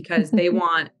now, because they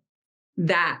want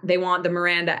they want the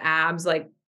Miranda abs, like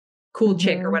cool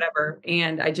chick or whatever.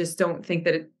 And I just don't think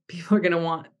that people are going to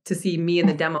want to see me in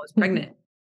the demos pregnant.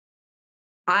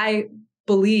 I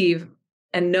believe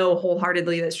and know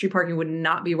wholeheartedly that street parking would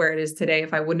not be where it is today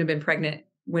if I wouldn't have been pregnant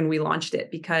when we launched it,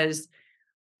 because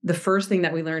the first thing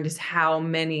that we learned is how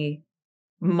many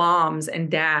moms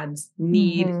and dads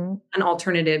need an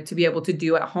alternative to be able to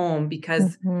do at home,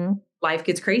 because life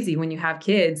gets crazy when you have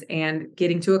kids, and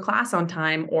getting to a class on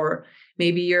time, or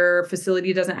maybe your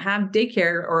facility doesn't have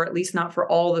daycare, or at least not for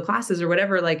all the classes or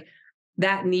whatever. Like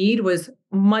that need was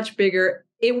much bigger.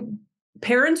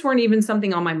 Parents weren't even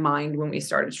something on my mind when we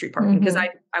started street parking, because I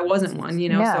wasn't one,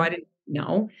 so I didn't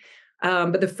know.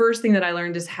 But the first thing that I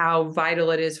learned is how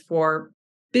vital it is for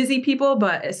busy people,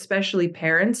 but especially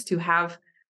parents, to have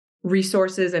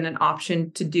resources and an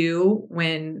option to do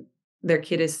when their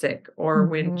kid is sick, or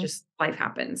when just life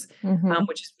happens,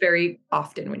 which is very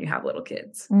often when you have little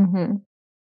kids.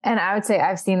 And I would say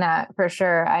I've seen that for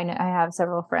sure. I have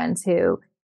several friends who,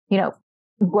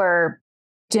 were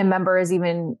gym members,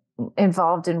 even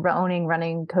involved in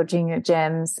running, coaching at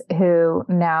gyms, who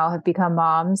now have become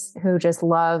moms who just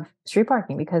love street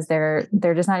parking because they're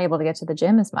just not able to get to the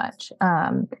gym as much.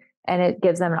 And it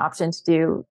gives them an option to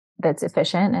do that's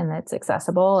efficient and that's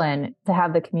accessible, and to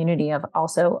have the community of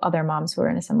also other moms who are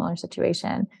in a similar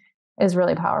situation is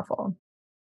really powerful.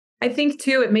 I think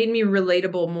too, it made me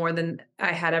relatable more than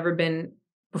I had ever been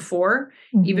before,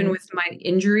 even with my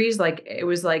injuries. Like it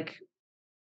was like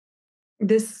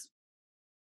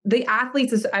the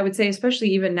athletes, I would say, especially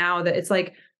even now, that it's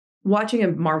like watching a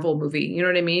Marvel movie, you know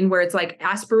what I mean? Where it's like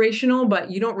aspirational, but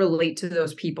you don't relate to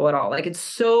those people at all. Like it's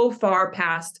so far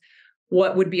past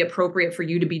what would be appropriate for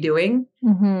you to be doing.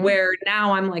 Where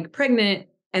now I'm like pregnant,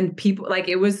 and people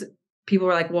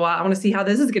were like, well, I want to see how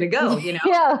this is going to go,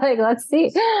 Yeah, like, let's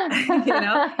see.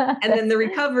 And then the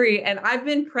recovery. And I've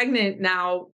been pregnant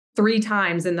now 3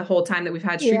 times in the whole time that we've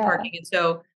had street parking. And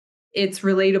so it's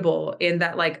relatable in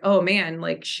that, like, oh man,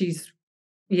 like she's,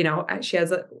 she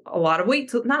has a lot of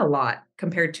weight, not a lot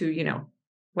compared to,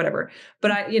 whatever.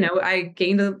 But I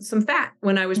gained some fat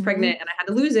when I was pregnant, and I had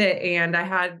to lose it. And I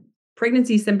had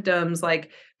pregnancy symptoms like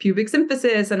pubic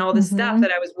symphysis and all this stuff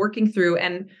that I was working through.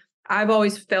 And I've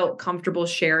always felt comfortable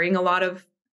sharing a lot of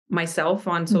myself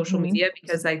on social media,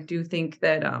 because I do think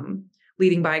that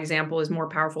leading by example is more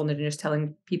powerful than just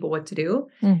telling people what to do.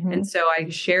 And so I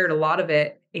shared a lot of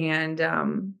it. And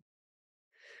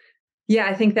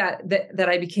I think that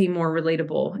I became more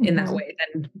relatable in that way.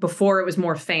 Than before, it was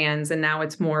more fans, and now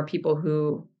it's more people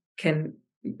who can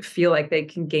feel like they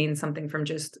can gain something from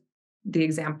just the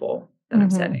example that I'm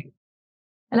setting.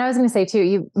 And I was going to say too,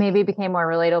 you maybe became more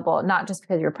relatable, not just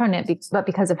because you're pregnant, but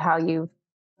because of how you've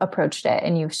approached it,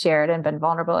 and you've shared and been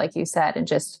vulnerable, like you said, and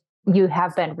just, you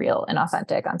have been real and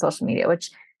authentic on social media, which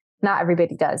not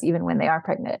everybody does, even when they are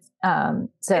pregnant.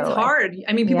 So it's hard.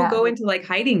 I mean, people go into like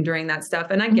hiding during that stuff,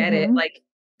 and I get it. Like,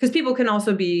 because people can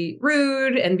also be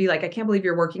rude and be like, I can't believe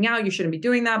you're working out, you shouldn't be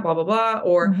doing that, blah, blah, blah.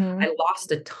 Or I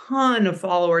lost a ton of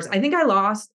followers. I think I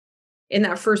lost in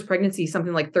that first pregnancy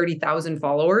something like 30,000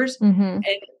 followers. And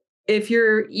if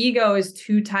your ego is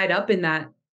too tied up in that,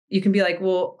 you can be like,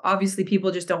 well, obviously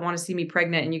people just don't want to see me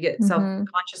pregnant, and you get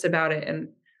self-conscious about it. And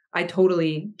I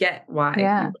totally get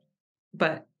why,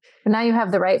 but now you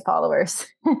have the right followers.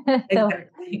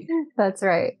 exactly. That's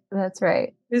right. That's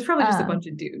right. It's probably just a bunch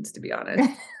of dudes, to be honest.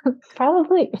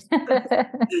 Probably.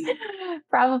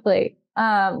 Probably.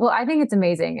 Well, I think it's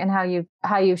amazing, and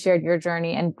how you've shared your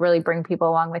journey and really bring people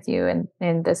along with you,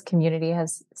 and this community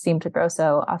has seemed to grow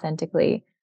so authentically,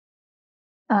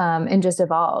 and just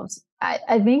evolved.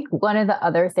 I think one of the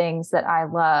other things that I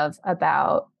love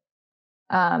about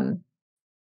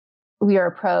your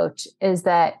approach is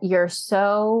that you're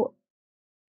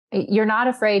not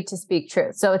afraid to speak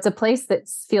truth. So it's a place that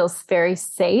feels very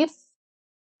safe.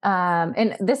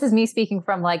 And this is me speaking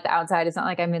from like the outside. It's not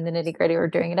like I'm in the nitty gritty or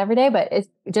doing it every day, but it's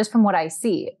just from what I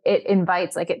see, it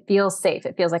invites, like, it feels safe.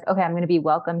 It feels like, okay, I'm going to be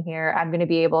welcome here. I'm going to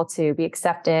be able to be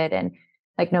accepted, and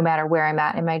like, no matter where I'm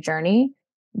at in my journey.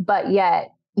 But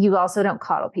yet you also don't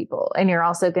coddle people, and you're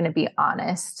also going to be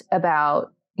honest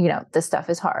about, this stuff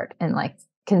is hard, and like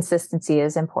consistency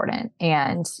is important,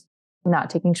 and not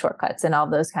taking shortcuts and all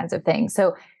those kinds of things.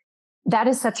 So that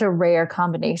is such a rare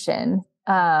combination.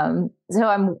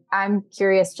 So I'm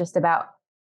curious just about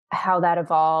how that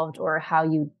evolved, or how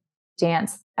you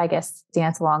dance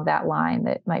along that line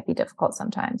that might be difficult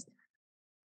sometimes.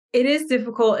 It is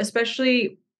difficult,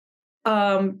 especially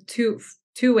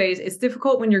two ways. It's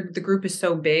difficult when the group is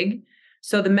so big.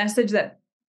 So the message that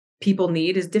people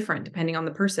need is different depending on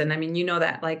the person. I mean,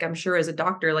 that, like, I'm sure as a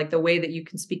doctor, like, the way that you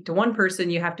can speak to one person,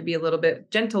 you have to be a little bit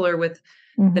gentler with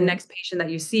the next patient that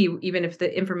you see, even if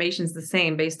the information is the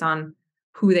same based on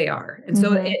who they are. And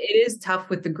so it is tough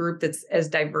with the group that's as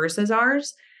diverse as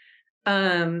ours.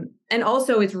 And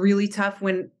also it's really tough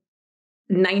when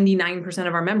 99%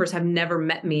 of our members have never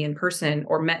met me in person,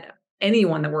 or met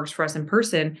anyone that works for us in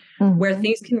person, where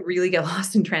things can really get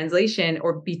lost in translation,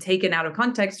 or be taken out of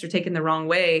context, or taken the wrong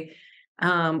way,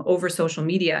 over social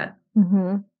media.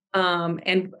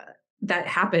 And that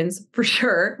happens for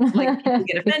sure. Like, people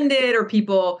get offended, or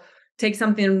people take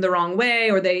something the wrong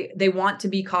way, or they want to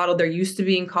be coddled. They're used to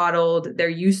being coddled. They're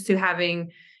used to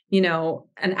having, an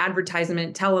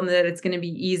advertisement tell them that it's going to be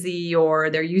easy, or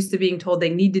they're used to being told they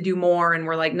need to do more. And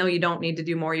we're like, no, you don't need to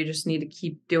do more. You just need to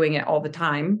keep doing it all the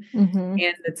time.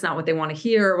 And it's not what they want to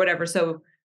hear, or whatever. So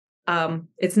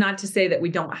it's not to say that we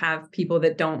don't have people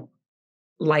that don't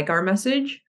like our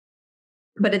message,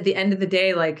 but at the end of the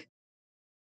day, like,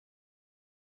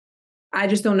 I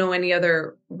just don't know any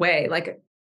other way. Like,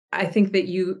 I think that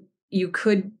you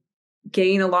could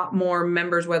gain a lot more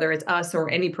members, whether it's us or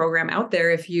any program out there,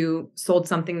 if you sold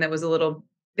something that was a little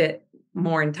bit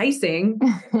more enticing.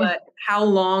 But how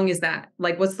long is that?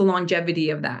 Like, what's the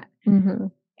longevity of that?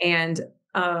 And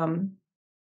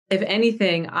if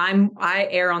anything, I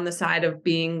err on the side of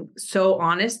being so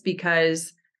honest,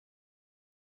 because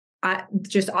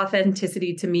just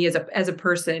authenticity to me as a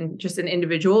person, just an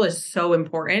individual, is so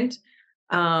important.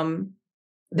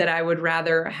 That I would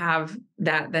rather have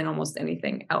that than almost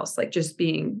anything else. Like, just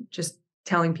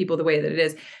telling people the way that it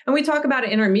is. And we talk about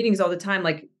it in our meetings all the time.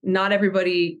 Like, not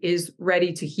everybody is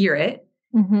ready to hear it,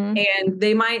 and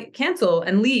they might cancel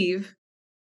and leave.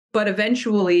 But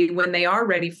eventually, when they are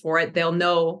ready for it, they'll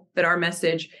know that our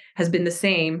message has been the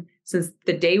same since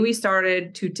the day we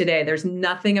started to today. There's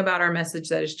nothing about our message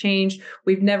that has changed.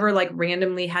 We've never, like,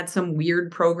 randomly had some weird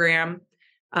program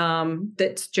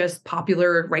that's just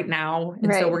popular right now,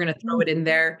 and so we're going to throw it in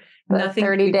there. Nothing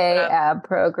 30-day ab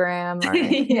program,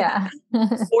 or,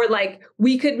 or like,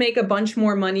 we could make a bunch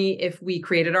more money if we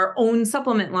created our own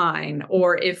supplement line,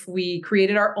 or if we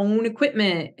created our own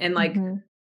equipment and like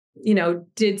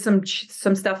did some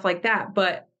stuff like that.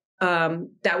 But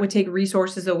that would take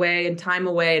resources away, and time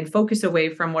away, and focus away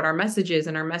from what our message is.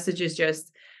 And our message is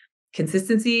just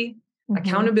consistency,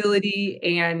 accountability.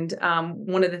 And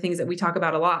one of the things that we talk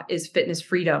about a lot is fitness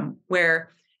freedom,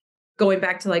 where, going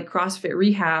back to like CrossFit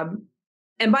Rehab.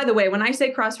 And by the way, when I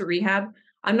say CrossFit Rehab,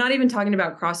 I'm not even talking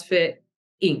about CrossFit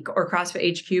Inc. or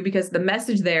CrossFit HQ, because the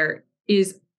message there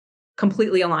is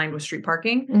completely aligned with street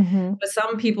parking. But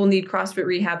some people need CrossFit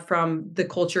Rehab from the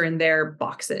culture in their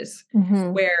boxes,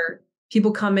 where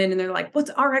people come in and they're like,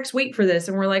 what's RX weight for this?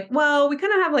 And we're like, well, we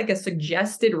kind of have like a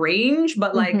suggested range,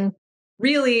 but like,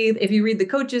 really, if you read the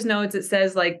coach's notes, it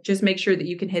says like, just make sure that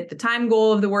you can hit the time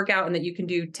goal of the workout, and that you can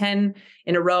do 10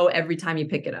 in a row every time you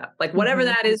pick it up. Like, whatever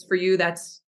that is for you,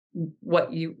 that's what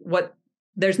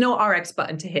there's no RX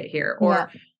button to hit here.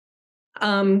 Or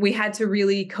we had to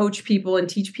really coach people and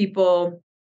teach people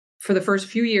for the first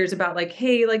few years about like,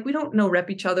 hey, like, we don't rep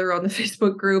each other on the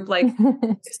Facebook group. Like,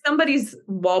 if somebody's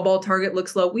wall ball target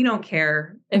looks low, we don't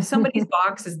care. If somebody's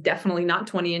box is definitely not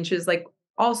 20 inches, like,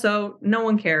 also no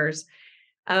one cares.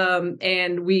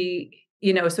 And we,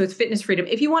 so it's fitness freedom.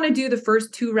 If you want to do the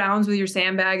first 2 rounds with your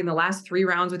sandbag and the last 3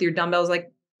 rounds with your dumbbells,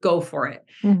 like go for it.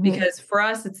 Because for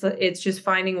us, it's just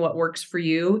finding what works for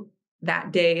you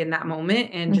that day in that moment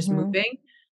and just moving,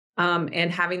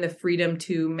 and having the freedom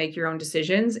to make your own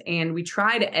decisions. And we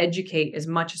try to educate as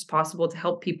much as possible to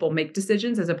help people make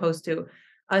decisions, as opposed to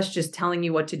us just telling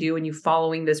you what to do and you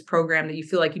following this program that you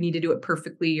feel like you need to do it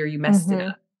perfectly or you messed it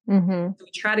up. So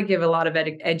we try to give a lot of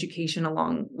education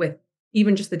along with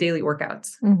even just the daily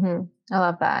workouts. I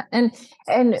love that. And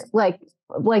like,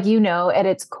 at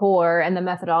its core, and the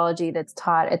methodology that's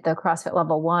taught at the CrossFit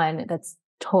Level 1, that's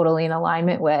totally in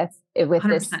alignment with 100%.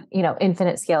 This,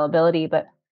 infinite scalability. But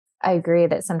I agree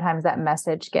that sometimes that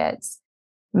message gets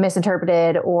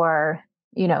misinterpreted, or,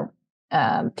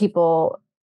 people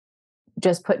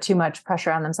just put too much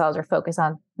pressure on themselves or focus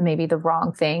on maybe the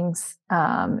wrong things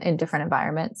in different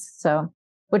environments. So,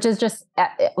 which is just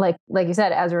like you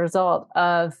said, as a result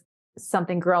of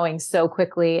something growing so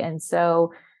quickly and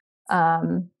so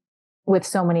with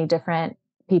so many different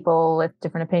people with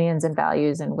different opinions and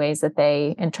values and ways that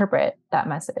they interpret that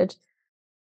message.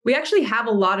 We actually have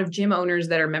a lot of gym owners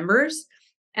that are members,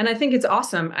 and I think it's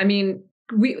awesome. I mean,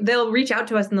 they'll reach out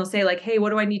to us and they'll say like, hey, what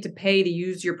do I need to pay to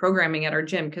use your programming at our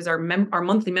gym? Because our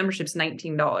monthly membership's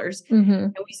 $19.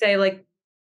 And we say like,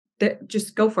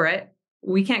 just go for it.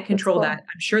 We can't control that.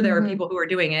 I'm sure there are people who are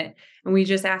doing it. And we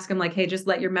just ask them like, hey, just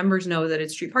let your members know that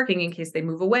it's street parking in case they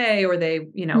move away or they,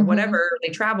 whatever,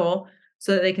 they travel,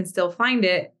 so that they can still find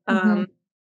it.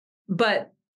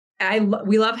 But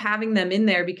we love having them in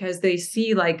there because they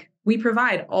see like we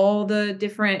provide all the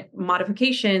different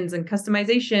modifications and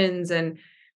customizations, and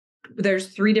there's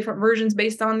 3 different versions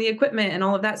based on the equipment and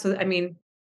all of that. So, I mean,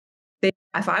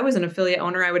 if I was an affiliate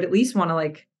owner, I would at least want to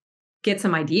like get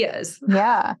some ideas.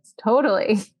 Yeah,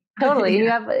 totally. Yeah. You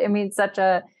have, such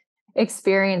a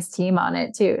experienced team on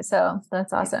it too. So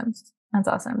that's awesome. That's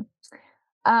awesome.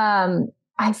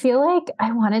 I feel like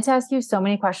I wanted to ask you so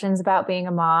many questions about being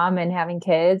a mom and having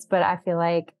kids, but I feel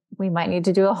like we might need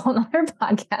to do a whole nother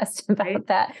podcast about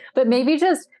that. But maybe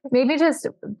just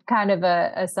kind of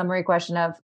a summary question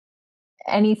of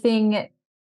anything,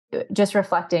 just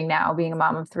reflecting now, being a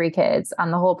mom of 3 kids,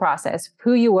 on the whole process,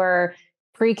 who you were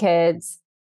pre-kids,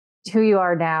 who you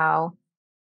are now,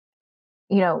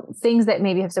 things that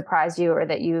maybe have surprised you or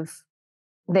that you've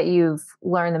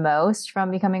learned the most from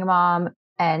becoming a mom,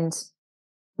 and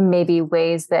maybe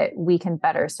ways that we can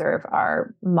better serve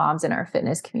our moms and our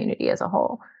fitness community as a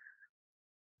whole.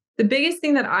 The biggest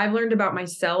thing that I've learned about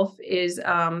myself is,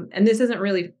 and this isn't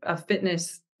really a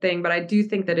fitness thing, but I do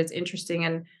think that it's interesting.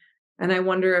 And I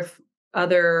wonder if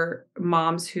other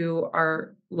moms who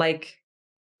are like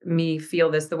me feel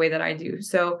this the way that I do.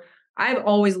 So I've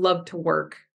always loved to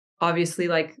work. Obviously,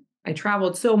 like I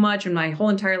traveled so much and my whole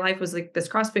entire life was like this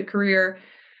CrossFit career.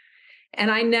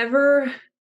 And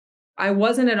I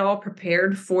wasn't at all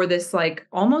prepared for this, like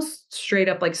almost straight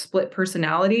up like split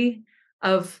personality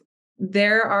of,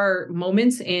 there are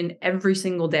moments in every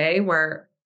single day where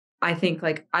I think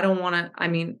like,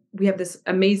 we have this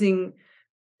amazing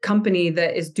company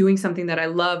that is doing something that I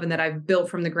love and that I've built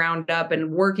from the ground up and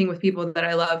working with people that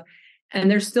I love. And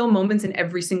there's still moments in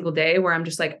every single day where I'm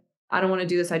just like, I don't want to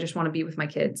do this. I just want to be with my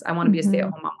kids. I want to be a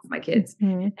stay-at-home mom with my kids.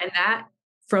 And that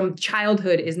from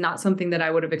childhood is not something that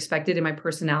I would have expected in my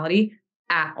personality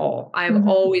at all. I've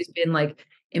always been like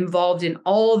involved in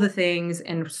all the things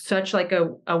and such like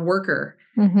a worker.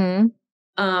 And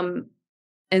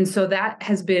so that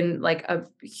has been like a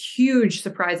huge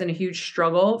surprise and a huge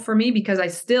struggle for me, because I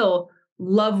still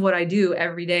love what I do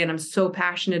every day and I'm so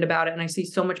passionate about it and I see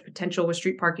so much potential with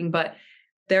street parking. But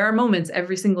there are moments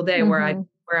every single day where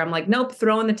I'm like, nope,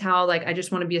 throw in the towel. Like, I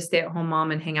just want to be a stay-at-home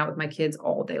mom and hang out with my kids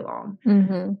all day long.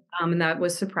 And that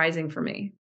was surprising for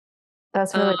me.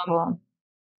 That's really cool.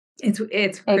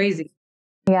 It's crazy.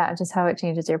 Yeah, just how it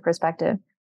changes your perspective.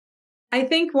 I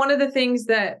think one of the things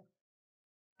that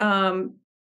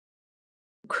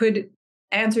could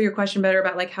answer your question better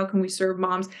about like, how can we serve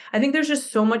moms? I think there's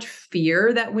just so much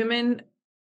fear that women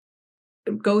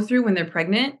go through when they're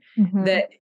pregnant that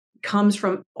comes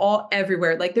from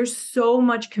everywhere. Like there's so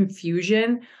much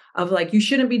confusion of like, you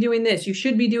shouldn't be doing this. You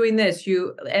should be doing this.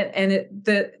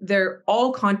 They're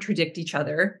all contradict each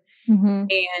other.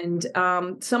 And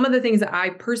some of the things that I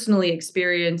personally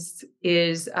experienced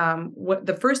is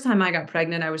the first time I got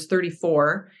pregnant, I was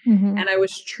 34 and I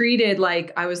was treated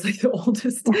like I was like the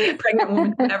oldest pregnant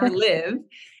woman to ever live.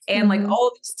 And like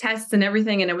all these tests and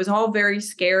everything. And it was all very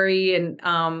scary. And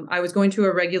I was going to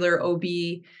a regular OB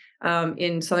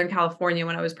in Southern California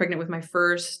when I was pregnant with my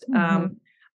first.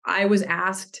 I was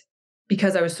asked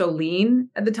because I was so lean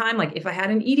at the time, like if I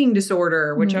had an eating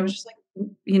disorder, which I was just like,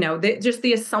 you know, just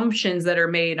the assumptions that are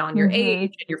made on your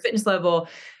age and your fitness level,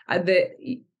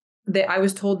 that I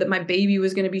was told that my baby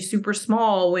was going to be super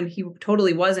small when he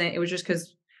totally wasn't. It was just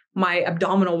because my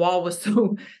abdominal wall was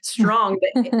so strong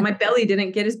that my belly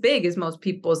didn't get as big as most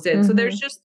people's did. So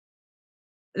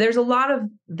there's a lot of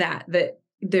that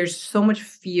there's so much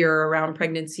fear around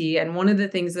pregnancy. And one of the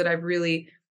things that I've really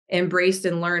embraced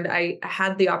and learned, I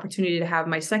had the opportunity to have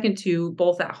my second two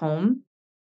both at home.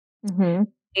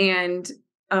 And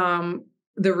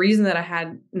the reason that I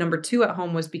had number two at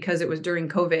home was because it was during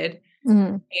COVID.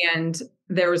 And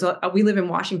there was we live in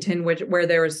Washington, where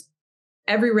there was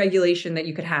every regulation that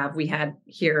you could have, we had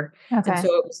here. And so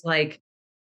it was like,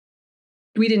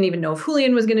 we didn't even know if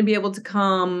Julian was going to be able to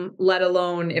come, let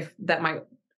alone if that my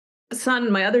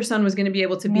other son was going to be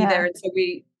able to be there. And so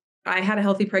I had a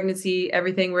healthy pregnancy,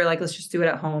 everything. We're like, let's just do it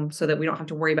at home so that we don't have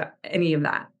to worry about any of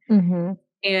that.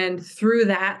 And through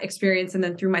that experience, and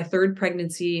then through my third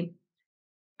pregnancy,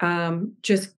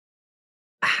 just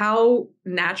how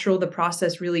natural the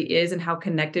process really is and how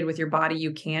connected with your body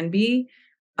you can be,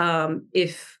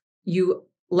 if you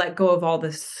let go of all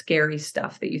the scary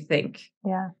stuff that you think.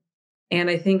 And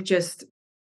I think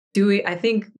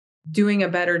doing a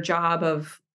better job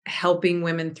of helping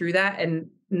women through that and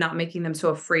not making them so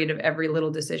afraid of every little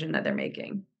decision that they're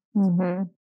making.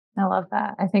 I love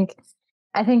that. I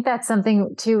think that's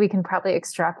something too, we can probably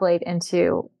extrapolate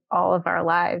into all of our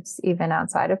lives, even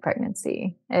outside of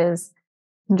pregnancy, is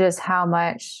just how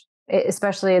much,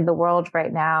 especially in the world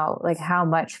right now, like how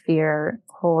much fear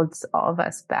holds all of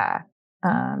us back,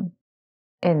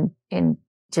 in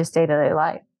just day-to-day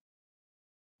life.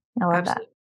 I love that.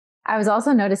 I was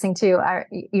also noticing too,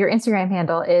 your Instagram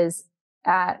handle is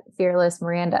at Fearless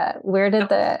Miranda. Where did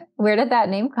that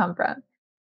name come from?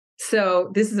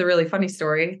 So this is a really funny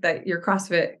story that your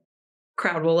CrossFit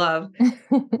crowd will love.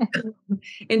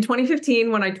 In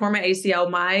 2015, when I tore my ACL,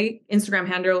 my Instagram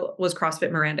handle was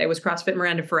CrossFit Miranda. It was CrossFit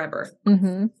Miranda forever.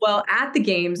 Well, at the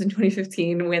games in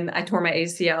 2015, when I tore my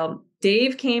ACL,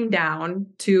 Dave came down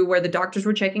to where the doctors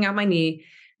were checking out my knee.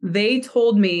 They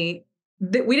told me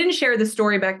that we didn't share the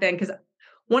story back then, because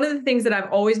one of the things that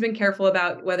I've always been careful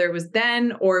about, whether it was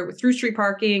then or through street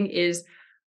parking, is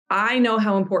I know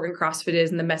how important CrossFit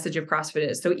is and the message of CrossFit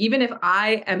is. So even if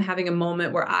I am having a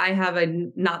moment where I have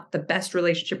not the best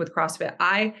relationship with CrossFit,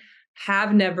 I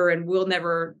have never and will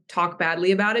never talk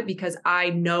badly about it, because I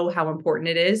know how important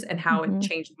it is and how it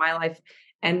changed my life.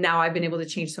 And now I've been able to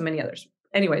change so many others.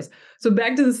 Anyways, so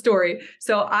back to the story.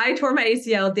 So I tore my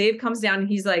ACL. Dave comes down and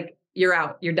he's like, "You're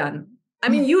out. You're done." I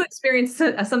mean, you experienced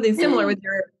something similar with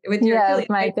your Achilles,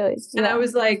 my right? Achilles. And I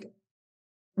was like,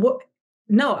 "What?"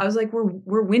 No, I was like,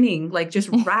 we're winning. Like, just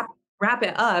wrap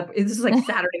it up. This is like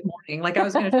Saturday morning. Like, I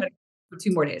was going to try to for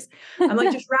 2 more days. I'm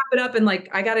like, just wrap it up. And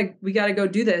like, we gotta go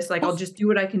do this. Like, I'll just do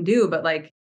what I can do. But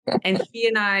like, and he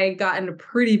and I got in a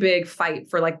pretty big fight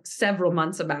for like several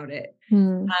months about it,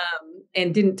 and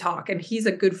didn't talk. And he's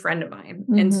a good friend of mine.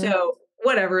 And so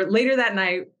whatever, later that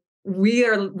night, we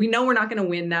know we're not going to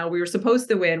win now. We were supposed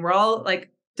to win. We're all like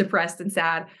depressed and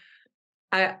sad.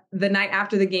 The night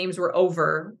after the games were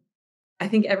over, I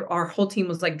think our whole team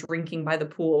was like drinking by the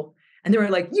pool, and they were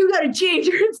like, "You got to change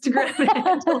your Instagram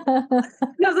handle."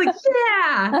 And I was like,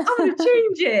 "Yeah, I'm going to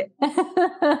change it."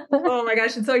 Oh my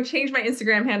gosh. And so I changed my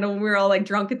Instagram handle when we were all like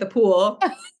drunk at the pool,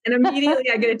 and immediately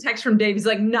I get a text from Dave. He's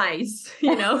like, "Nice."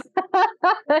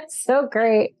 That's so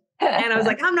great. And I was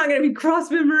like, "I'm not going to be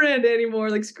CrossFit Miranda anymore.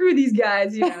 Like, screw these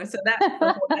guys." So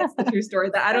that's the true story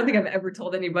that I don't think I've ever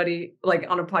told anybody, like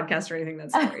on a podcast or anything,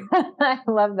 that story. I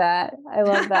love that.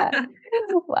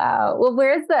 Wow. Well,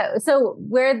 where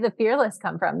did the Fearless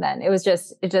come from then? It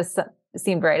just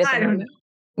seemed right. I don't know.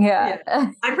 Yeah.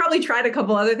 I probably tried a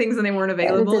couple other things and they weren't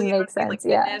available. It didn't make sense. Like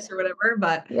fitness or whatever,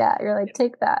 but yeah, you're like,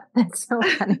 take that. That's so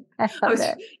funny.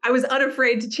 I was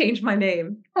unafraid to change my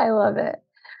name. I love it.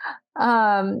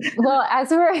 Well,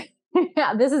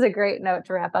 this is a great note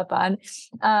to wrap up on.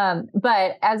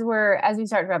 But as we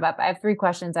start to wrap up, I have 3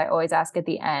 questions I always ask at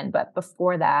the end. But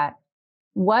before that,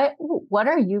 what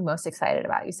are you most excited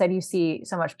about? You said you see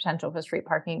so much potential for street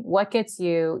parking. What gets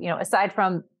you, aside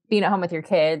from being at home with your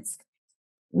kids,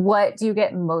 what do you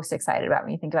get most excited about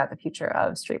when you think about the future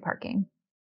of street parking?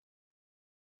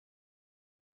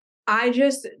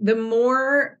 The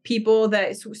more people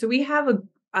so we have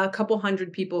a couple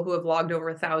hundred people who have logged over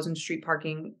 1,000 street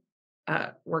parking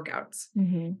workouts.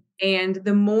 And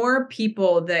the more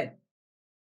people that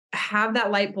have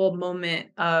that light bulb moment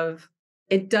of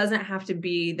it doesn't have to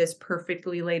be this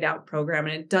perfectly laid out program,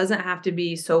 and it doesn't have to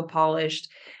be so polished.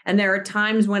 And there are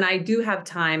times when I do have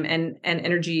time and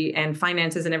energy and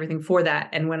finances and everything for that.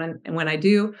 And when I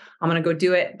do, I'm going to go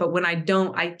do it. But when I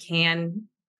don't, I can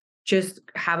just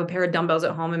have a pair of dumbbells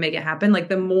at home and make it happen. Like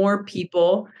the more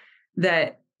people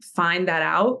that find that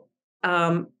out,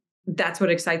 that's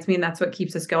what excites me. And that's what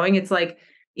keeps us going. It's like,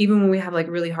 even when we have like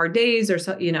really hard days or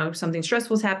something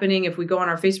stressful is happening, if we go on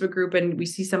our Facebook group and we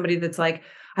see somebody that's like,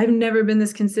 I've never been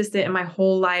this consistent in my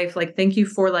whole life. Like, thank you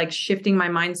for like shifting my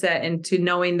mindset into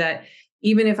knowing that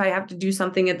even if I have to do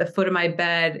something at the foot of my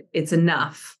bed, it's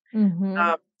enough.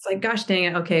 It's like, gosh dang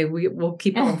it. Okay. We'll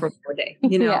keep going for one day,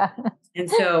 Yeah. And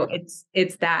so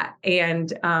it's that.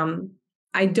 And,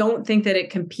 I don't think that it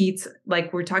competes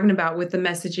like we're talking about with the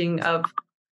messaging of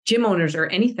gym owners or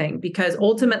anything, because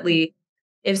ultimately,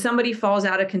 if somebody falls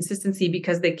out of consistency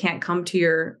because they can't come to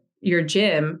your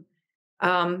gym,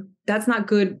 that's not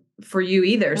good for you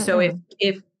either. So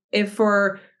if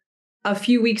for a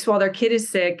few weeks while their kid is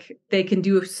sick, they can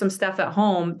do some stuff at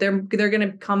home, they're going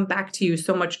to come back to you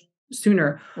so much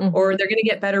sooner, or they're going to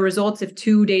get better results if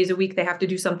 2 days a week they have to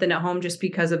do something at home just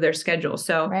because of their schedule.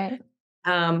 So,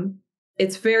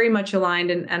 it's very much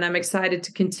aligned, and I'm excited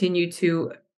to continue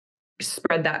to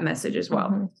spread that message as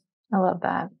well. I love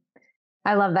that.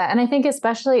 And I think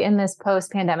especially in this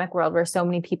post-pandemic world where so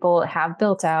many people have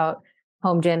built out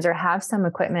home gyms or have some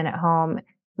equipment at home, it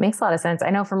makes a lot of sense.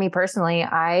 I know for me personally,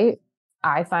 I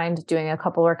find doing a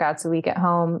couple workouts a week at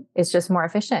home is just more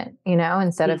efficient,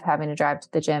 instead of having to drive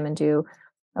to the gym and do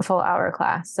a full hour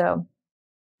class. So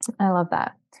I love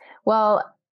that. Well,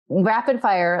 rapid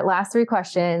fire, last 3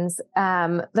 questions.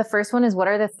 The first one is, what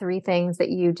are the 3 things that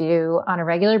you do on a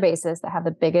regular basis that have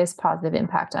the biggest positive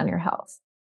impact on your health?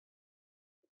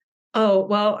 Oh,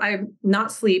 well, I'm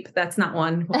not sleep. That's not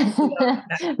one.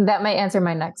 That might answer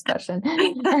my next question.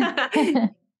 I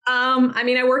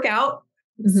mean, I work out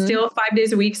still 5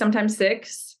 days a week, sometimes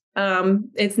 6.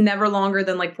 It's never longer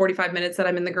than like 45 minutes that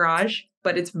I'm in the garage,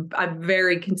 but I'm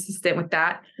very consistent with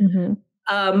that.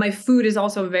 My food is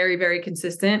also very, very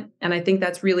consistent. And I think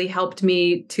that's really helped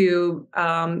me to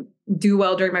do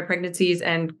well during my pregnancies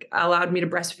and allowed me to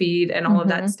breastfeed and all of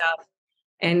that stuff.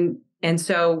 And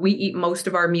so we eat most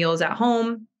of our meals at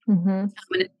home,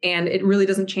 and it really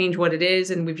doesn't change what it is.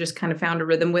 And we've just kind of found a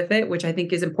rhythm with it, which I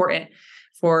think is important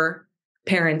for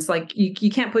parents. Like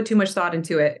you can't put too much thought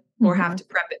into it or have to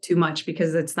prep it too much,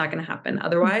 because it's not going to happen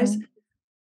otherwise.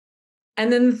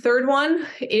 And then the third one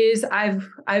is I've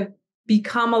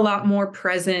become a lot more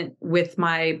present with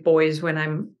my boys when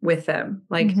I'm with them.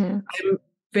 Like I'm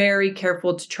very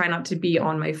careful to try not to be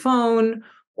on my phone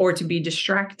or to be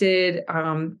distracted,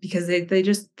 because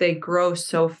they grow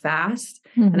so fast.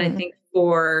 And I think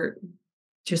for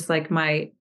just like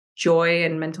my joy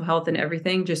and mental health and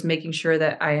everything, just making sure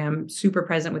that I am super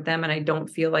present with them and I don't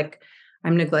feel like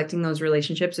I'm neglecting those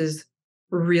relationships is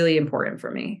really important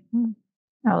for me.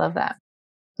 I love that.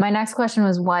 My next question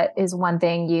was, what is one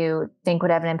thing you think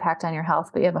would have an impact on your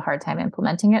health, but you have a hard time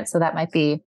implementing it? So that might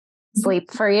be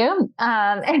sleep for you.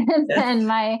 And then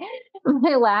my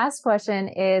last question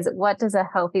is, what does a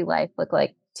healthy life look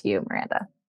like to you, Miranda?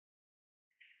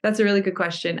 That's a really good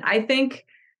question. I think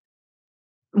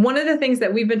one of the things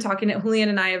that Julian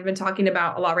and I have been talking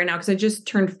about a lot right now, because I just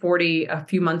turned 40 a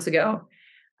few months ago,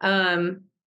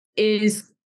 is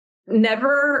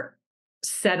never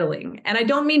settling. And I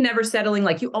don't mean never settling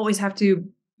like you always have to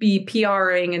be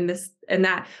PRing and this and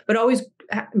that, but always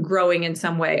growing in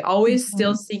some way, always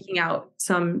still seeking out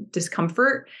some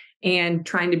discomfort and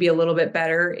trying to be a little bit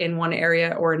better in one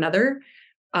area or another,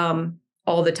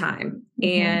 all the time.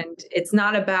 And it's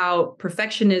not about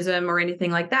perfectionism or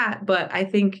anything like that, but I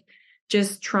think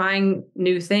just trying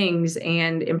new things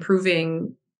and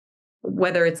improving,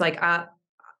 whether it's like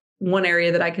one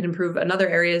area that I could improve, another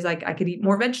area is like I could eat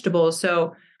more vegetables.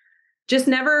 So just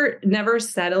never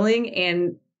settling,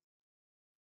 and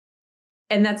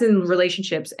that's in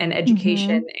relationships and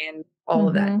education and all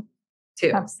of that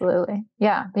too. Absolutely.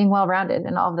 Yeah. Being well-rounded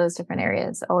in all of those different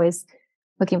areas, always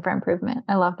looking for improvement.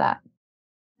 I love that.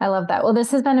 Well,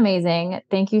 this has been amazing.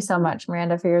 Thank you so much,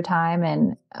 Miranda, for your time.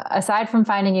 And aside from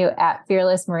finding you at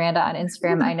Fearless Miranda on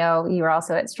Instagram, I know you are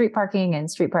also at Street Parking and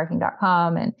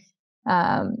streetparking.com and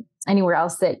anywhere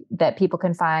else that people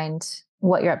can find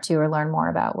what you're up to or learn more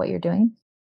about what you're doing.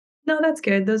 No, that's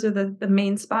good. Those are the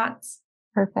main spots.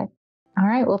 Perfect. All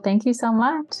right. Well, thank you so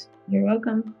much. You're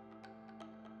welcome.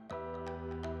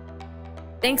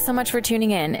 Thanks so much for tuning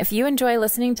in. If you enjoy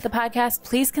listening to the podcast,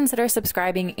 please consider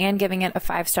subscribing and giving it a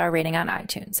 5-star rating on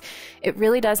iTunes. It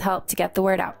really does help to get the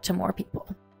word out to more people.